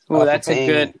 Yeah. Oh, that's a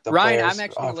good Ryan. Players, I'm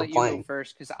actually going to let you go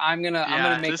first because I'm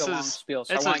gonna make a long spiel.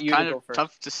 So I want you to go first. It's a kind of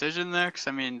tough decision there because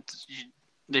I mean,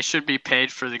 they should be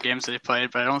paid for the games they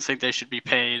played, but I don't think they should be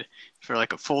paid for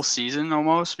like a full season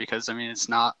almost because I mean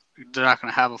they're not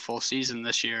going to have a full season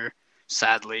this year,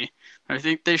 sadly. I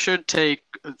think they should take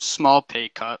a small pay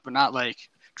cut, but not like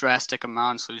drastic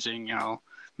amounts, losing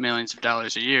millions of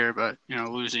dollars a year, but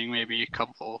losing maybe a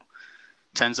couple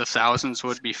tens of thousands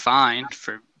would be fine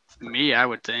for me, I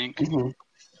would think. Mm-hmm.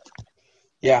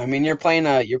 Yeah, I mean you're playing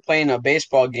a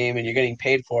baseball game and you're getting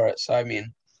paid for it. So I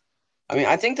mean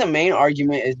I think the main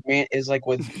argument is like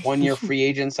with 1 year free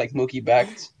agents like Mookie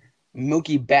Betts,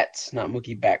 not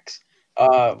Mookie Becks,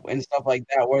 and stuff like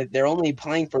that, where they're only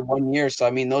playing for 1 year. So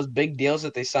I mean those big deals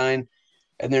that they sign,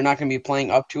 and they're not going to be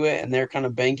playing up to it, and they're kind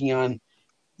of banking on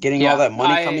getting all that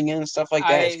money coming in and stuff like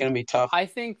that. It's going to be tough. I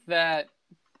think that,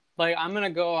 like, I'm going to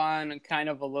go on kind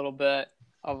of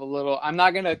I'm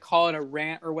not going to call it a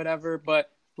rant or whatever, but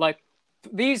like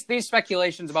these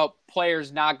speculations about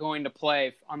players not going to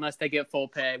play unless they get full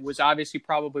pay was obviously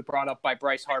probably brought up by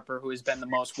Bryce Harper, who has been the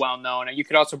most well-known. And you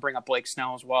could also bring up Blake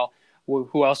Snell as well,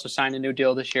 who also signed a new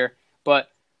deal this year. But,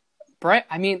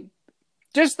 I mean,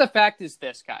 just the fact is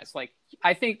this, guys. Like,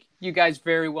 I think you guys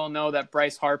very well know that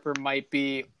Bryce Harper might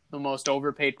be the most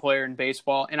overpaid player in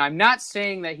baseball. And I'm not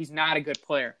saying that he's not a good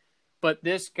player, but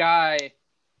this guy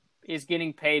is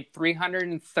getting paid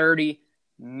 $330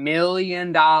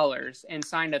 million and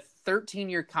signed a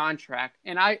 13-year contract.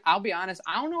 And I'll be honest,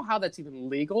 I don't know how that's even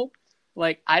legal.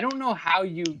 Like, I don't know how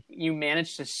you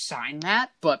managed to sign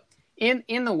that, but in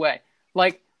the way,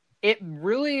 like, it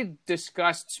really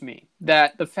disgusts me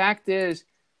that the fact is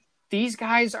these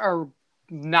guys are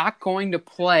not going to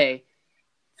play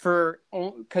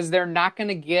because they're not going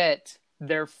to get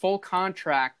their full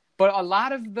contract. But a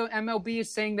lot of the MLB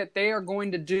is saying that they are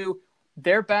going to do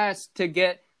their best to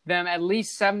get them at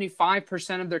least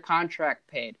 75% of their contract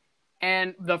paid.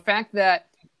 And the fact that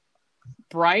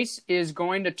Bryce is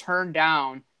going to turn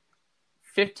down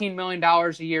 $15 million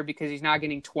a year because he's not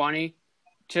getting 20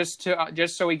 just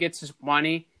so he gets his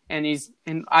money. And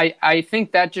I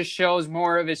think that just shows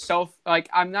more of his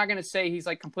I'm not going to say he's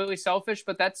like completely selfish,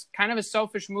 but that's kind of a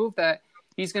selfish move that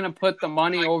he's going to put the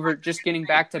money over just getting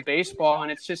back to baseball.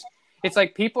 And it's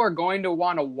like people are going to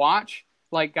want to watch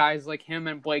like guys like him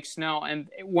and Blake Snell. And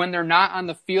when they're not on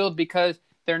the field because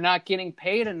they're not getting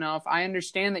paid enough, I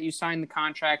understand that you signed the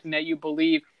contract and that you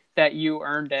believe that you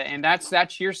earned it. And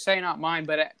that's your say, not mine.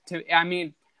 But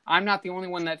I'm not the only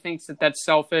one that thinks that that's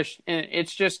selfish. And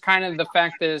it's just kind of the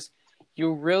fact is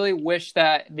you really wish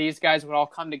that these guys would all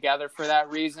come together for that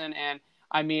reason. And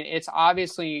I mean, it's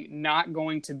obviously not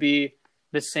going to be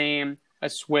the same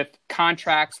as with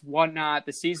contracts, whatnot.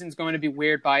 The season's going to be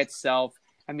weird by itself.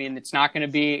 I mean, it's not going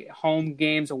to be home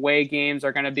games, away games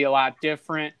are going to be a lot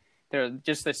different.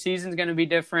 The season's going to be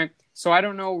different. So I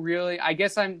don't know really. I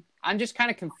guess I'm just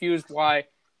kind of confused why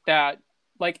that.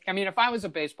 Like, I mean, if I was a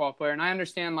baseball player, and I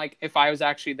understand, like, if I was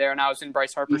actually there and I was in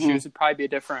Bryce Harper's shoes, it'd probably be a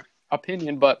different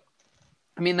opinion. But,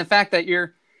 I mean, the fact that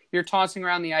you're tossing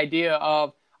around the idea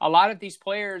of a lot of these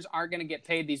players aren't going to get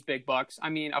paid these big bucks. I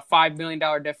mean, a $5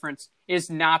 million difference is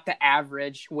not the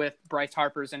average with Bryce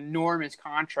Harper's enormous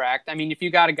contract. I mean, if you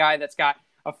got a guy that's got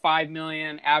a $5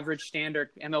 million average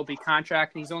standard MLB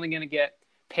contract, and he's only going to get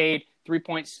paid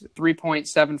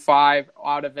 3.75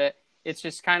 out of it, it's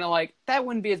just kind of like that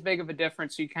wouldn't be as big of a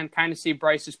difference. So you can kind of see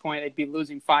Bryce's point. They'd be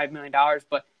losing $5 million,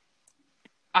 but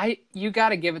you got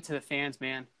to give it to the fans,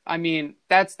 man. I mean,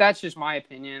 that's just my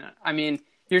opinion. I mean,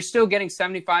 you're still getting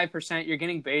 75%. You're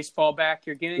getting baseball back.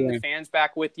 You're getting the fans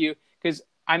back with you. Because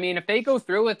I mean, if they go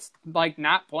through with like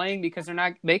not playing because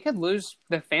they could lose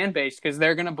the fan base because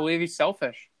they're going to believe he's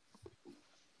selfish.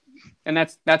 And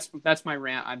that's my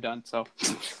rant. I'm done. So.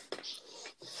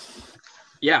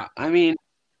 Yeah, I mean.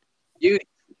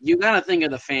 You got to think of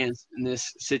the fans in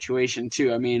this situation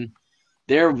too. I mean,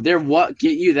 they're what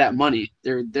get you that money.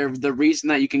 They're the reason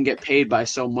that you can get paid by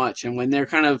so much. And when they're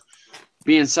kind of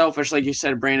being selfish, like you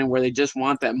said, Brandon, where they just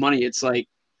want that money. It's like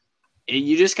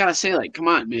you just gotta say, like, come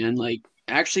on, man, like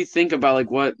actually think about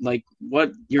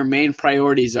what your main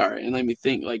priorities are, and let me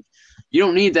think. Like, you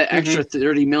don't need that extra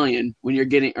 $30 million when you're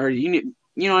getting, or you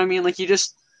know what I mean? Like,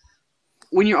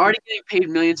 when you're already getting paid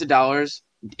millions of dollars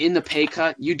in the pay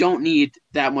cut, you don't need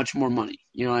that much more money.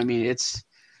 You know what I mean?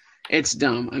 It's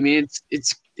dumb. I mean,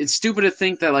 it's stupid to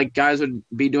think that like guys would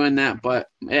be doing that, but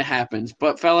it happens.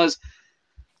 But fellas,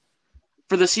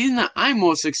 for the season that I'm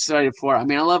most excited for, I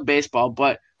mean, I love baseball,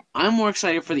 but I'm more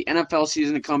excited for the NFL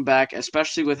season to come back,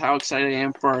 especially with how excited I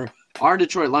am for our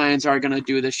Detroit Lions are going to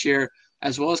do this year,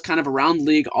 as well as kind of around the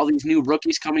league, all these new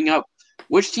rookies coming up.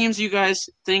 Which teams do you guys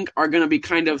think are going to be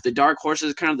kind of the dark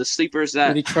horses, kind of the sleepers that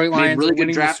the Detroit made Lions really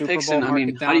good draft picks? And I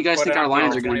mean, how do you guys think our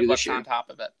Lions are going to do this year? On top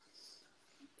of it.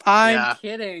 I'm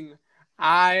kidding.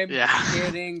 I'm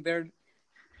kidding.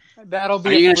 That'll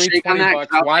be a free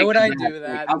 $20. Why would I do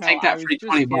that? I'll take that free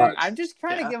 $20. I'm just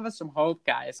trying to give us some hope,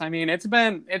 guys. I mean, it's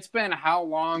been how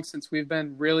long since we've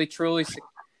been really truly?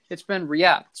 It's been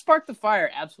spark the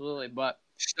fire, absolutely. But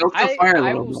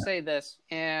I will say this,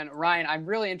 and Ryan, I'm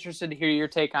really interested to hear your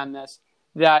take on this.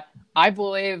 That I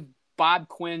believe Bob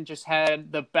Quinn just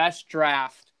had the best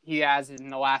draft he has in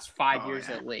the last 5 years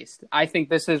at least. I think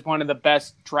this is one of the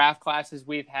best draft classes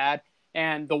we've had.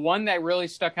 And the one that really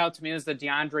stuck out to me is the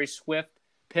DeAndre Swift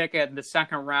pick at the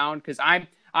second round, because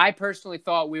I personally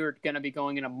thought we were going to be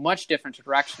going in a much different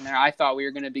direction there. I thought we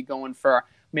were going to be going for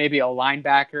maybe a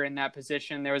linebacker in that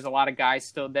position. There was a lot of guys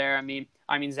still there. I mean,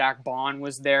 Zach Bond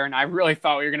was there, and I really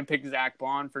thought we were going to pick Zach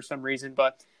Bond for some reason.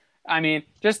 But, I mean,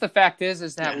 just the fact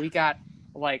is that we have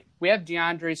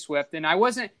DeAndre Swift, and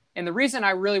the reason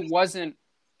I really wasn't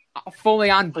fully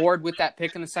on board with that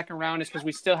pick in the second round is because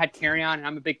we still had Kerryon, and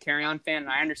I'm a big Kerryon fan, and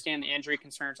I understand the injury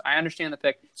concerns. I understand the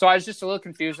pick. So I was just a little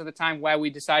confused at the time why we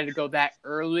decided to go that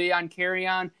early on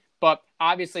Kerryon. But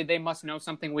obviously they must know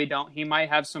something we don't. He might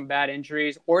have some bad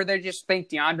injuries, or they just think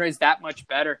DeAndre's that much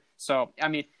better. So, I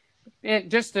mean,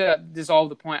 just to dissolve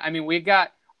the point, I mean, we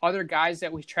got other guys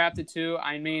that we drafted too.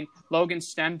 I mean, Logan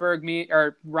Stenberg,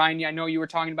 or Ryan, I know you were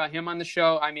talking about him on the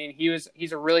show. I mean,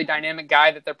 he's a really dynamic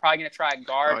guy that they're probably going to try a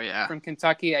guard from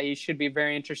Kentucky. He should be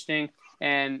very interesting.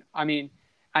 And I mean,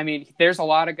 there's a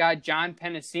lot of guys. John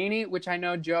Pennicini, which I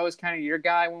know Joe is kind of your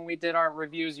guy. When we did our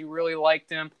reviews, you really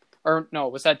liked him. Or no,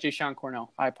 was that Jayshon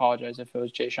Cornell? I apologize if it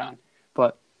was Jayshon.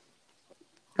 But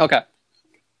okay.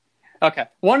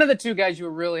 One of the two guys you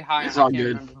were really high on. It's all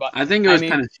good. Remember, but I think it was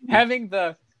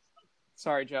Pennicini.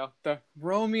 Sorry, Joe. The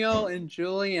Romeo and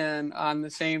Julian on the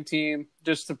same team,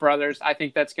 just the brothers. I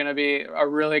think that's going to be a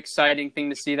really exciting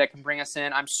thing to see that can bring us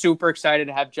in. I'm super excited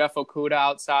to have Jeff Okudah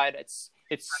outside.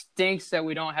 It stinks that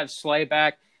we don't have Slay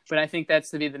back, but I think that's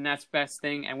to be the next best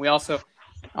thing. And we also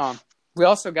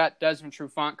got Desmond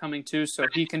Trufant coming too, so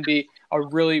he can be a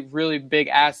really, really big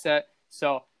asset.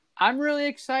 So I'm really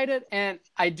excited, and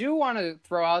I do want to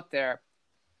throw out there,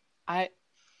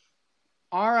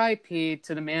 R.I.P.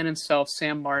 to the man himself,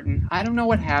 Sam Martin. I don't know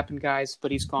what happened, guys,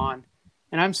 but he's gone.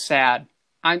 And I'm sad.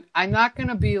 I'm not going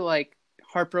to be,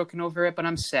 heartbroken over it, but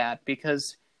I'm sad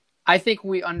because I think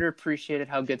we underappreciated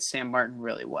how good Sam Martin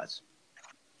really was.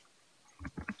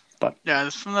 But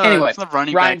it's from the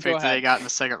running back pick that they got in the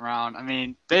second round. I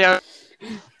mean, they got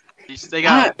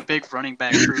a big running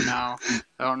back crew now.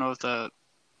 I don't know if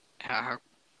how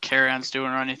Kerryon's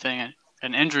doing or anything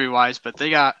and injury-wise, but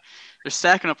they're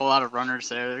stacking up a lot of runners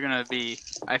there.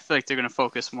 I feel like they're going to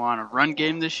focus more on a run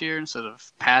game this year instead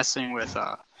of passing with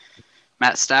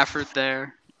Matt Stafford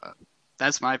there.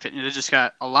 That's my opinion. They just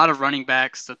got a lot of running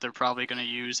backs that they're probably going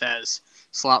to use as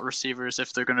slot receivers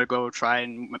if they're going to go try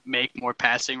and make more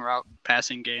passing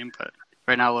game. But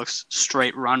right now it looks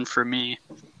straight run for me.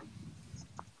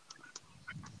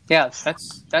 Yeah,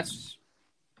 that's.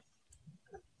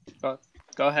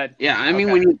 Go ahead. Yeah, I mean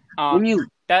when you.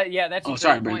 That's a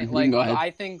sorry, point. Brandon. Go ahead.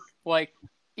 I think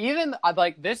even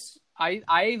this,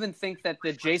 I even think that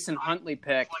the Jason Huntley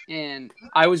pick, and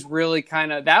I was really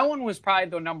that one was probably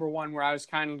the number one where I was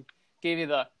gave you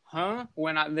the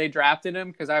when they drafted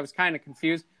him because I was kind of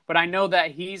confused. But I know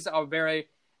that he's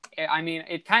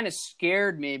it kind of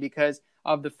scared me because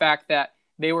of the fact that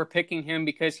they were picking him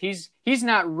because he's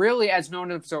not really as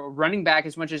known as a running back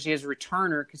as much as he is a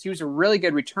returner because he was a really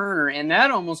good returner, and that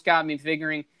almost got me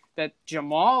figuring that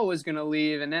Jamal was going to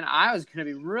leave, and then I was going to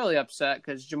be really upset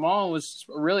because Jamal was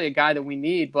really a guy that we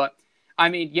need. But,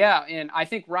 and I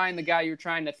think, Ryan, the guy you're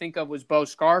trying to think of was Bo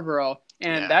Scarborough,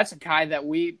 and that's a guy that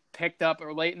we picked up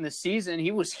late in the season.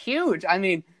 He was huge.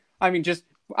 Just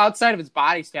outside of his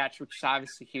body stature, which is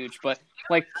obviously huge, but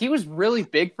like he was really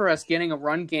big for us getting a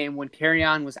run game when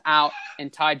Kerryon was out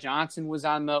and Ty Johnson was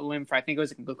on the limb for, I think it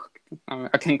was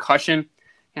a concussion.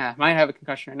 Yeah, might have a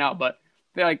concussion right now, but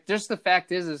like just the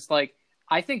fact is like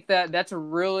I think that's a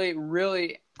really,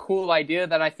 really cool idea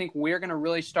that I think we're going to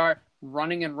really start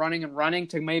running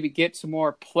to maybe get some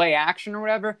more play action or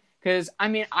whatever. Because, I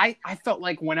mean, I felt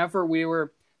like whenever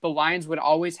the Lions would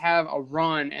always have a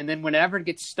run, and then whenever it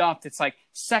gets stuffed, it's like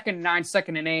 2nd and 9,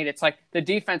 2nd and 8. It's like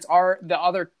the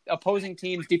other opposing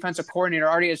team's defensive coordinator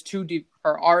already has two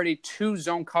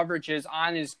zone coverages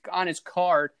on his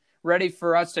card, ready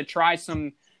for us to try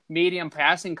some medium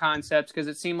passing concepts, because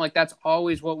it seemed like that's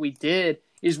always what we did.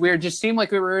 Just seemed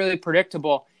like we were really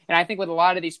predictable. And I think with a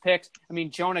lot of these picks, I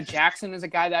mean, Jonah Jackson is a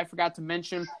guy that I forgot to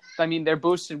mention. I mean, they're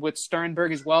boosted with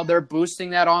Sternberg as well. They're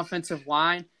boosting that offensive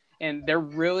line, and they're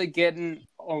really getting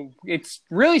it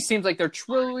really seems like they're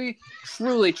truly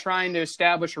trying to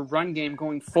establish a run game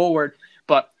going forward.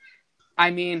 But,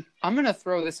 I mean, I'm going to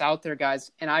throw this out there, guys,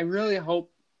 and I really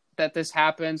hope that this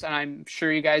happens, and I'm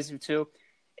sure you guys do too,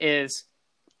 is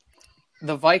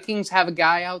the Vikings have a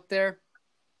guy out there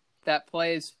that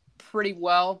plays pretty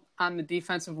well on the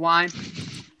defensive line.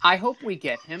 I hope we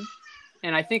get him.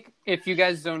 And I think if you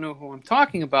guys don't know who I'm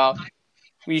talking about,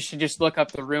 we should just look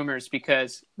up the rumors,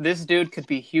 because this dude could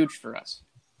be huge for us.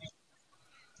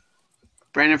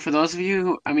 Brandon, for those of you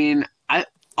who, I mean,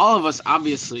 all of us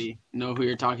obviously know who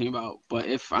you're talking about,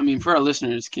 but for our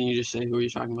listeners, can you just say who you're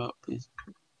talking about, please?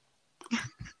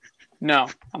 No,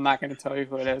 I'm not going to tell you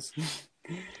who it is.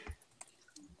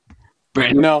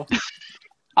 Brandon? No.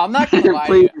 I'm not going to lie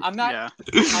to you. I'm not.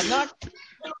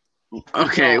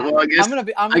 Okay, no, well, I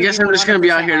guess I'm just gonna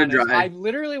be out here to dry. I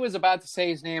literally was about to say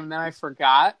his name and then I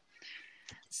forgot.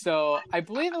 So I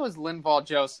believe it was Linval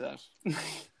Joseph,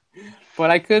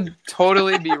 but I could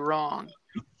totally be wrong.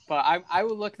 But I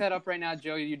will look that up right now,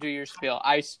 Joe. You do your spiel.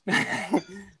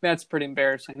 That's pretty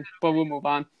embarrassing, but we'll move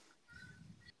on.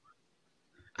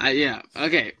 Yeah.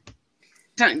 Okay.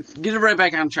 Get it right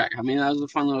back on track. I mean, that was a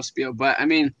fun little spiel, but I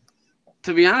mean,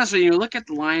 to be honest with you, look at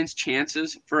the Lions'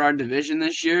 chances for our division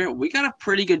this year. We got a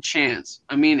pretty good chance.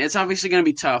 I mean, it's obviously going to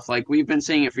be tough. Like, we've been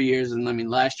saying it for years. And, I mean,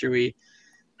 last year we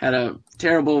had a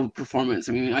terrible performance.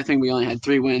 I mean, I think we only had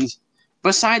 3 wins.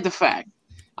 Beside the fact,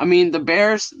 I mean, the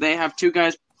Bears, they have 2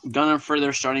 guys gunning for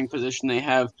their starting position. They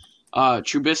have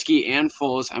Trubisky and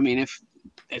Foles. I mean, if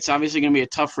it's obviously going to be a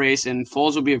tough race, and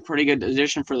Foles will be a pretty good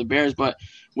addition for the Bears. But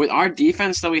with our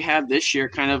defense that we have this year,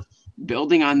 kind of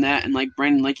building on that, and like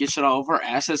Brandon, like you said, all of our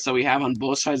assets that we have on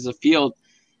both sides of the field,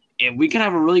 and we can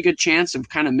have a really good chance of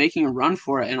kind of making a run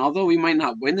for it. And although we might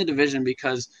not win the division,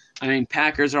 because I mean,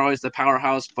 Packers are always the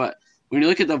powerhouse, but when you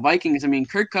look at the Vikings, I mean,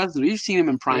 Kirk Cousins, we've seen him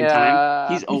in prime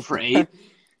time. He's 0 for 8.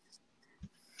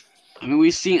 I mean,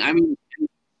 we've seen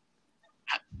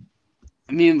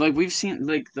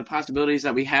like the possibilities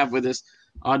that we have with this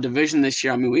division this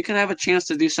year. I mean, we could have a chance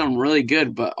to do something really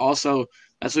good, but also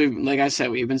that's what like I said,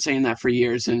 we've been saying that for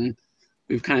years, and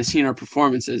we've kind of seen our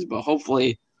performances. But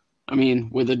hopefully, I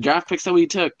mean, with the draft picks that we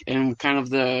took and kind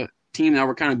of the team that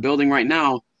we're kind of building right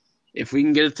now, if we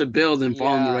can get it to build and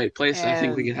fall in the right place, I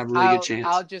think we could have a really good chance.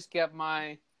 I'll just get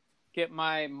my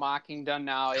mocking done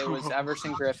now. It was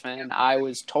Everson Griffin. I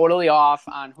was totally off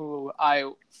on who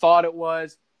I thought it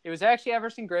was. It was actually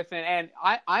Everson Griffin, and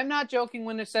I'm not joking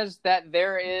when it says that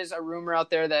there is a rumor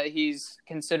out there that he's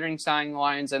considering signing the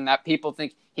Lions and that people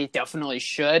think he definitely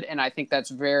should, and I think that's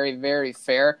very, very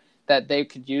fair that they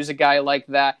could use a guy like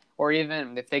that, or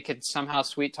even if they could somehow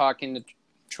sweet talk into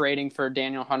trading for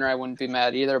Daniel Hunter, I wouldn't be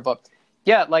mad either. But,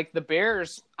 yeah, like the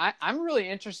Bears, I'm really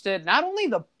interested, not only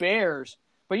the Bears,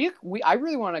 but I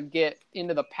really want to get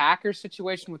into the Packers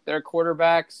situation with their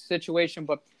quarterback situation,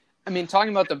 but I mean,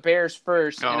 talking about the Bears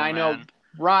first, and I know,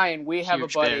 Ryan, we have a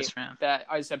buddy that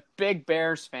is a big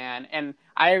Bears fan, and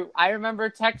I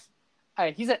remember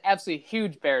he's an absolutely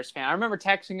huge Bears fan. I remember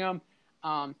texting him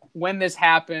when this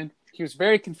happened. He was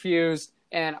very confused,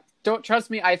 and don't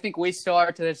trust me, I think we still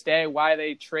are to this day why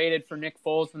they traded for Nick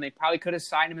Foles when they probably could have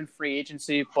signed him in free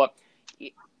agency. But,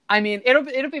 I mean,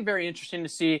 it'll be very interesting to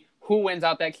see who wins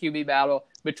out that QB battle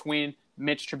between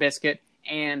Mitch Trubisky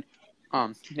and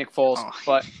Nick Foles,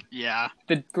 but yeah,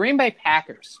 the Green Bay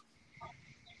Packers,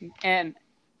 and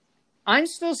I'm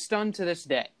still stunned to this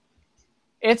day.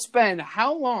 It's been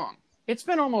how long? It's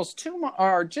been almost 2 months,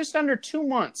 or just under 2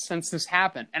 months since this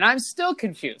happened, and I'm still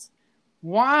confused.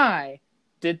 Why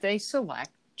did they select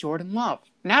Jordan Love?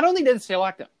 Not only did they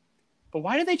select him, but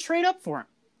why did they trade up for him?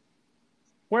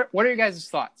 What are your guys'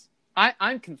 thoughts?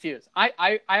 I'm confused.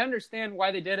 I understand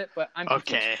why they did it, but I'm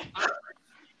confused.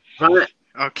 Okay.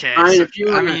 Okay, Ryan, so, if you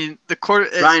wanna, the quarter.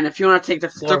 Ryan, if you want to take the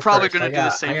floor, They're probably going to do the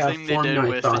same thing they did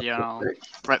with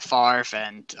Brett Favre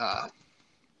and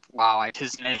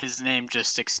his name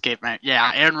just escaped me.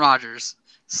 Yeah, Aaron Rodgers.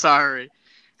 Sorry,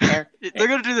 they're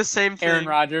going to do the same thing. Aaron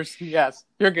Rodgers. Yes,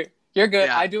 you're good. You're good.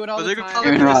 Yeah, I do it all the time. They're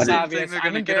probably do the same thing. Obvious. They're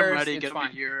going to get him ready, get him a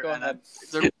year, and then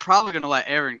they're probably going to let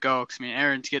Aaron go. Because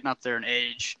Aaron's getting up there in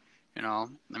age.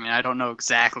 I don't know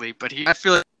exactly, but I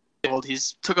feel like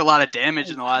he's took a lot of damage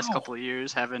in the last couple of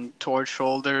years, having torn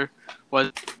shoulder.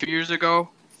 Was 2 years ago?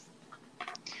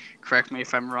 Correct me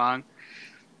if I'm wrong.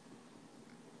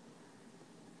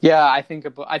 Yeah, I think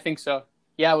so.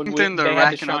 Yeah, when they're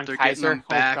racking up, they're getting them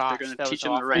back. They're going to teach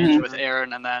him the range with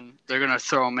Aaron, and then they're going to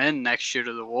throw him in next year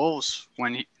to the Wolves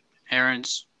when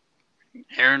I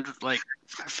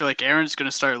feel like Aaron's going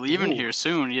to start leaving here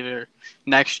soon, either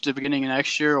the beginning of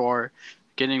next year or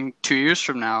getting 2 years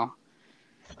from now.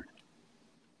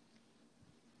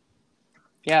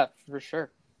 Yeah, for sure.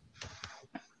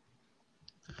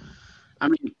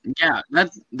 Yeah,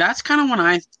 that's kind of when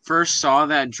I first saw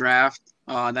that draft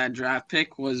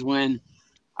pick was when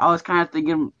I was kind of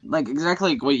thinking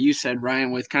exactly like what you said,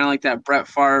 Ryan, with kind of like that Brett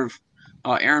Favre,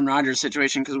 Aaron Rodgers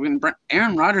situation. Because when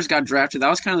Aaron Rodgers got drafted, that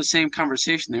was kind of the same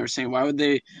conversation. They were saying, why would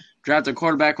they draft a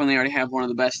quarterback when they already have one of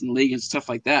the best in the league and stuff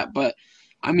like that? But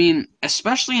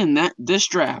especially in this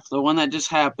draft, the one that just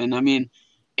happened,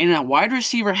 in a wide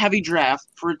receiver heavy draft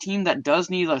for a team that does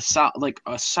need a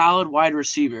solid wide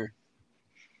receiver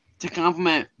to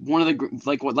complement one of the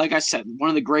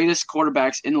greatest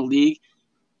quarterbacks in the league.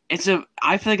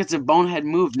 I feel like it's a bonehead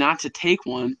move not to take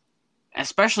one,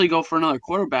 especially go for another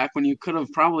quarterback when you could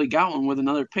have probably got one with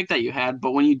another pick that you had.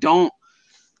 But when you don't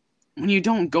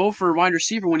go for a wide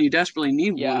receiver when you desperately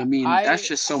need one, that's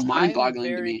just so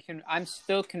mind-boggling to me. I'm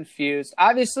still confused.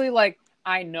 Obviously,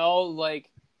 I know,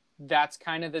 that's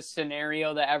kind of the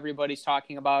scenario that everybody's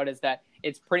talking about, is that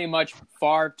it's pretty much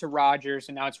Favre to Rodgers,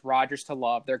 and now it's Rodgers to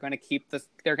Love. They're going to keep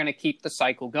the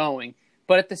cycle going.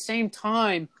 But at the same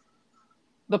time,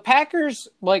 the Packers,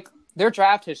 their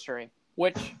draft history,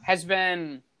 which has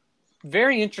been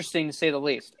very interesting to say the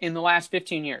least in the last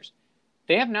 15 years,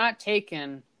 they have not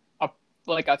taken a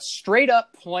straight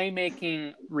up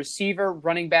playmaking receiver,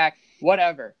 running back,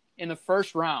 whatever, in the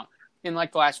first round in the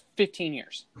last 15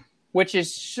 years, which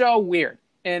is so weird.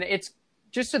 And it's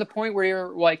just to the point where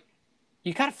you're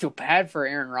you got to feel bad for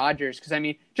Aaron Rodgers.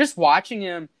 Because, just watching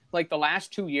him, the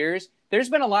last 2 years, there's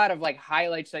been a lot of,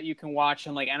 highlights that you can watch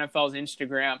on, NFL's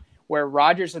Instagram where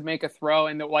Rodgers would make a throw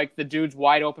and, the dude's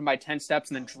wide open by 10 steps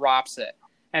and then drops it.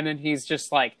 And then he's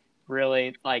just,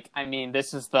 really,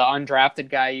 this is the undrafted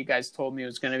guy you guys told me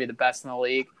was going to be the best in the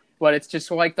league. But it's just,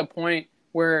 the point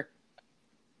where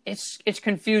it's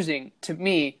confusing to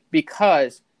me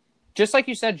because, just like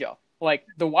you said, Joe,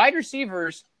 the wide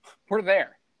receivers were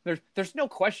there. There's no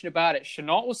question about it.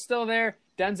 Shenault was still there.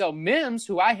 Denzel Mims,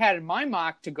 who I had in my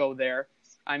mock to go there.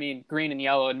 Green and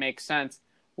yellow would make sense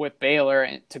with Baylor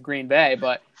to Green Bay,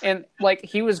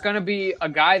 he was going to be a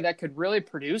guy that could really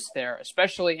produce there,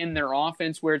 especially in their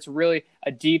offense where it's really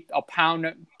a pound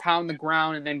the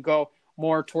ground and then go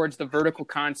more towards the vertical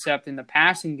concept in the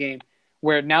passing game,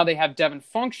 where now they have Devin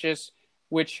Funchess,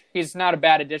 which he's not a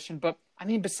bad addition, but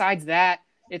besides that,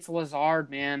 it's Lazard,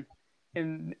 man.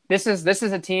 And this is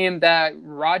a team that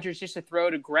Rodgers used to throw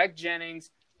to Greg Jennings,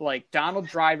 Donald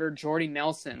Driver, Jordy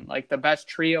Nelson, the best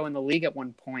trio in the league at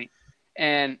one point.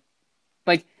 And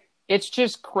it's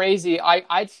just crazy.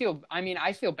 I feel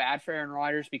bad for Aaron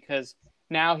Rodgers because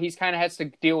now he's kind of has to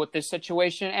deal with this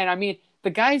situation. And the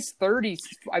guy's 30,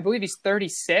 I believe he's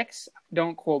 36.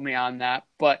 Don't quote me on that,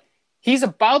 but he's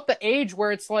about the age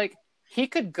where it's he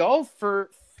could go for,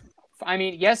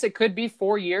 yes, it could be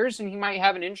 4 years and he might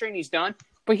have an injury and he's done,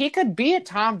 but he could be a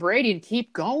Tom Brady and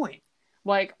keep going.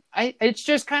 It's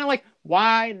just kind of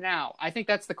why now? I think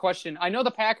that's the question. I know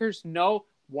the Packers know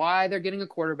why they're getting a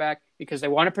quarterback because they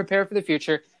want to prepare for the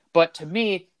future. But to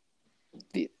me,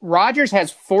 Rodgers has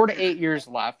 4 to 8 years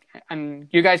left. And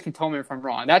you guys can tell me if I'm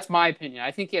wrong. That's my opinion.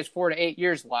 I think he has 4 to 8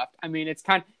 years left. It's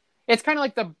kind of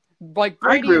like the Brady.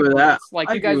 I agree with that.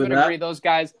 You guys would agree those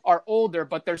guys are older,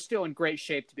 but they're still in great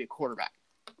shape to be a quarterback.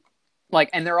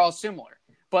 And they're all similar.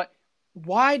 But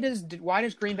why does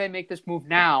Green Bay make this move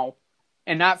now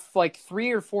and not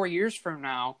 3 or 4 years from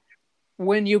now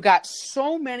when you got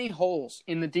so many holes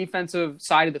in the defensive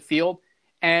side of the field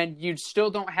and you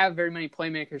still don't have very many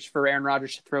playmakers for Aaron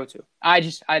Rodgers to throw to? I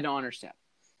don't understand.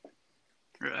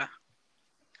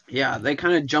 Yeah, they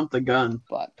kind of jumped the gun.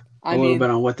 But a little bit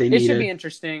on what they needed. It should be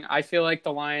interesting. I feel like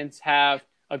the Lions have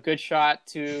a good shot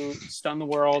to stun the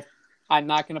world. I'm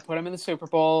not going to put them in the Super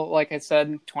Bowl, like I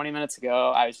said 20 minutes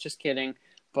ago. I was just kidding.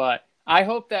 But I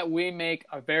hope that we make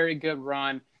a very good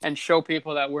run and show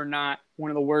people that we're not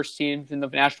one of the worst teams in the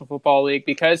National Football League.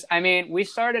 Because, I mean, we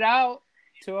started out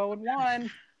 2-0-1.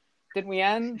 Did we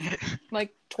end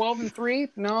like 12-3?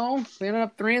 No, we ended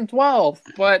up 3-12.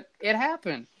 But it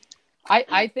happened.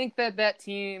 I think that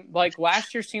team, like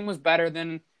last year's team, was better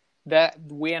than that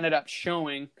we ended up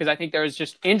showing, because I think there was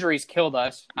just injuries killed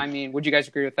us. I mean, would you guys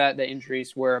agree with that? The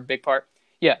injuries were a big part.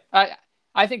 Yeah,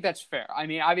 I think that's fair. I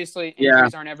mean, obviously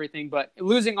injuries aren't everything, but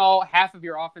losing half of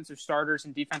your offensive starters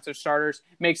and defensive starters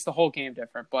makes the whole game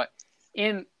different. But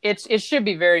it should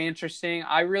be very interesting.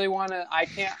 I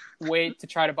can't wait to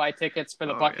try to buy tickets for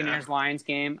the Buccaneers-Lions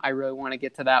game. I really want to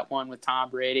get to that one with Tom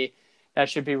Brady. That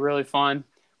should be really fun.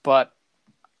 But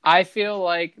I feel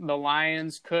like the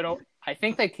Lions I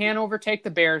think they can overtake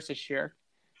the Bears this year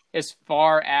as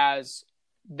far as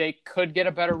they could get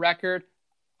a better record.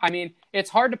 I mean,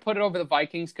 it's hard to put it over the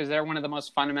Vikings because they're one of the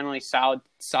most fundamentally solid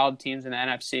teams in the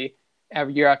NFC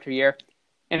year after year.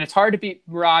 And it's hard to beat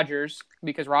Rodgers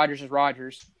because Rodgers is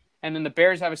Rodgers. And then the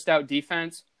Bears have a stout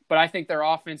defense, but I think their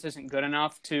offense isn't good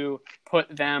enough to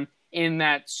put them in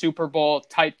that Super Bowl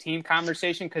type team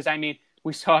conversation. Because, I mean,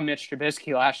 we saw Mitch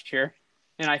Trubisky last year,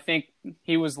 and I think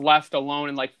he was left alone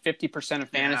in like 50% of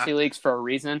fantasy leagues for a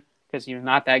reason because he was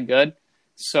not that good.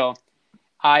 So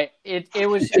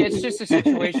it's just a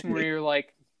situation where you're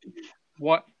like,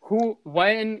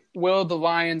 when will the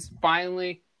Lions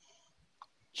finally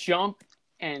jump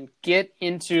and get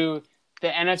into the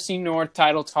NFC North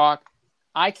title talk?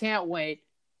 I can't wait.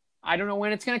 I don't know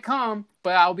when it's going to come,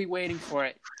 but I'll be waiting for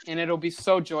it, and it'll be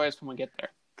so joyous when we get there.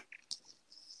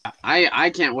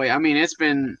 I can't wait. I mean, it's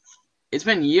been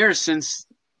years since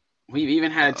we've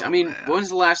even had. When's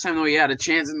the last time that we had a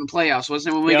chance in the playoffs?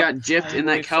 Wasn't it when we got gypped in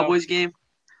that Cowboys game?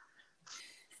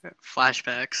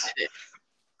 Flashbacks.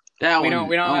 That we one.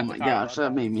 don't Oh have my to talk gosh, about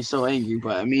that made me so angry.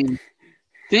 But I mean,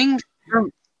 things.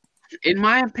 In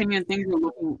my opinion,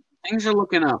 things are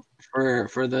looking up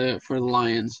for the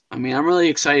Lions. I mean, I'm really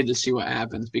excited to see what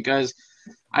happens because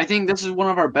I think this is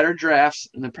one of our better drafts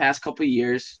in the past couple of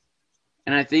years.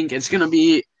 And I think it's going to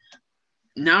be,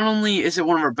 not only is it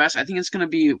one of our best, I think it's going to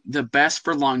be the best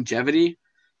for longevity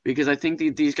because I think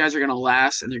these guys are going to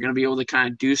last and they're going to be able to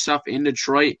kind of do stuff in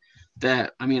Detroit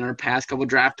that, I mean, our past couple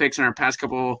draft picks and our past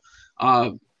couple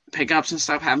pickups and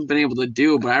stuff haven't been able to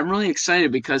do. But I'm really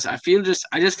excited because I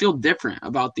just feel different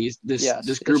about this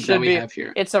group that we have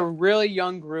here. It's a really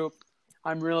young group.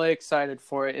 I'm really excited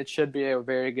for it. It should be a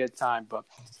very good time. But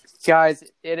guys,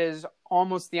 it is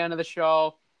almost the end of the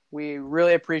show. We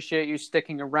really appreciate you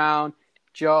sticking around.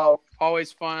 Joe,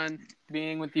 always fun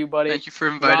being with you, buddy. Thank you for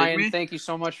inviting me. Thank you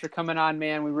so much for coming on,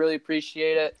 man. We really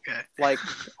appreciate it. Okay.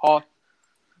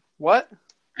 What?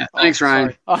 Yeah, thanks,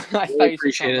 Ryan. I thought really you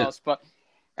said something else. But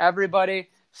everybody,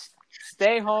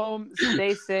 stay home,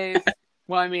 stay safe.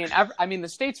 Well, I mean, the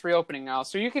state's reopening now,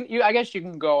 so I guess you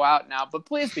can go out now, but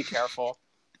please be careful.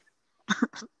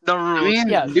 No rules. I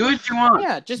mean, do what you want.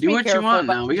 Yeah, just do be what careful. you want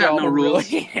now. We got no rules.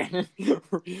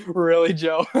 Really,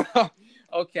 Joe?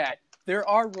 Okay, there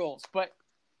are rules, but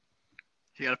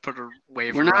you got to put a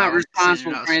waiver. We're not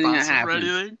responsible for anything that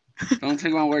happens. happens. Don't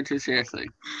take my word too seriously.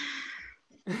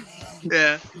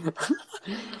 Yeah.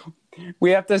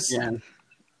 We have to. Yeah.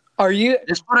 Are you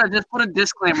just put a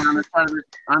disclaimer on the start of the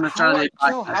podcast?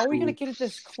 Joe, how are we going to get a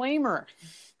disclaimer?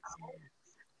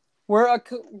 We're I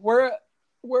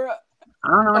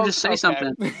don't know. Just say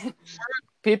something.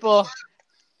 People.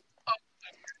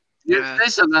 Say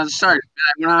something. Sorry,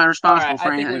 we're not responsible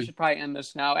for anything. I think we should probably end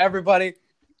this now. Everybody,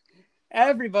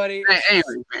 anyway,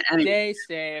 stay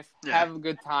safe. Yeah. Have a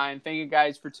good time. Thank you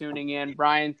guys for tuning in.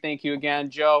 Brian, thank you again.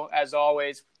 Joe, as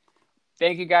always,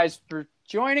 thank you guys for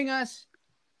joining us.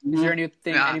 Is there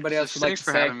anything anybody else would like to say? Thanks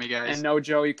for having me, guys. And no,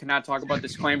 Joe, you cannot talk about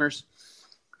disclaimers.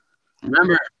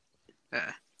 Remember.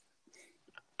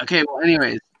 Okay, well,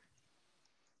 anyways.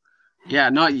 Yeah,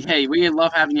 no, hey, we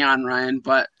love having you on, Ryan,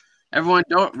 but everyone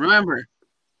don't remember,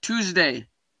 Tuesday,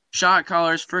 Shot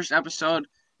Callers, first episode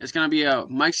is going to be a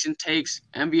Mikes and Takes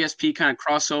MVSP kind of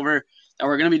crossover that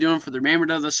we're going to be doing for the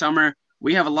remainder of the summer.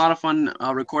 We have a lot of fun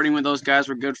recording with those guys.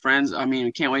 We're good friends. I mean,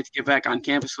 we can't wait to get back on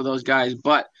campus with those guys,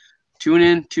 but tune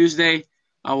in Tuesday.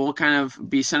 We'll kind of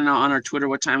be sending out on our Twitter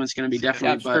what time it's going to be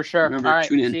definitely. Yeah, for sure. Remember, all right,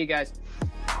 tune in. See you guys.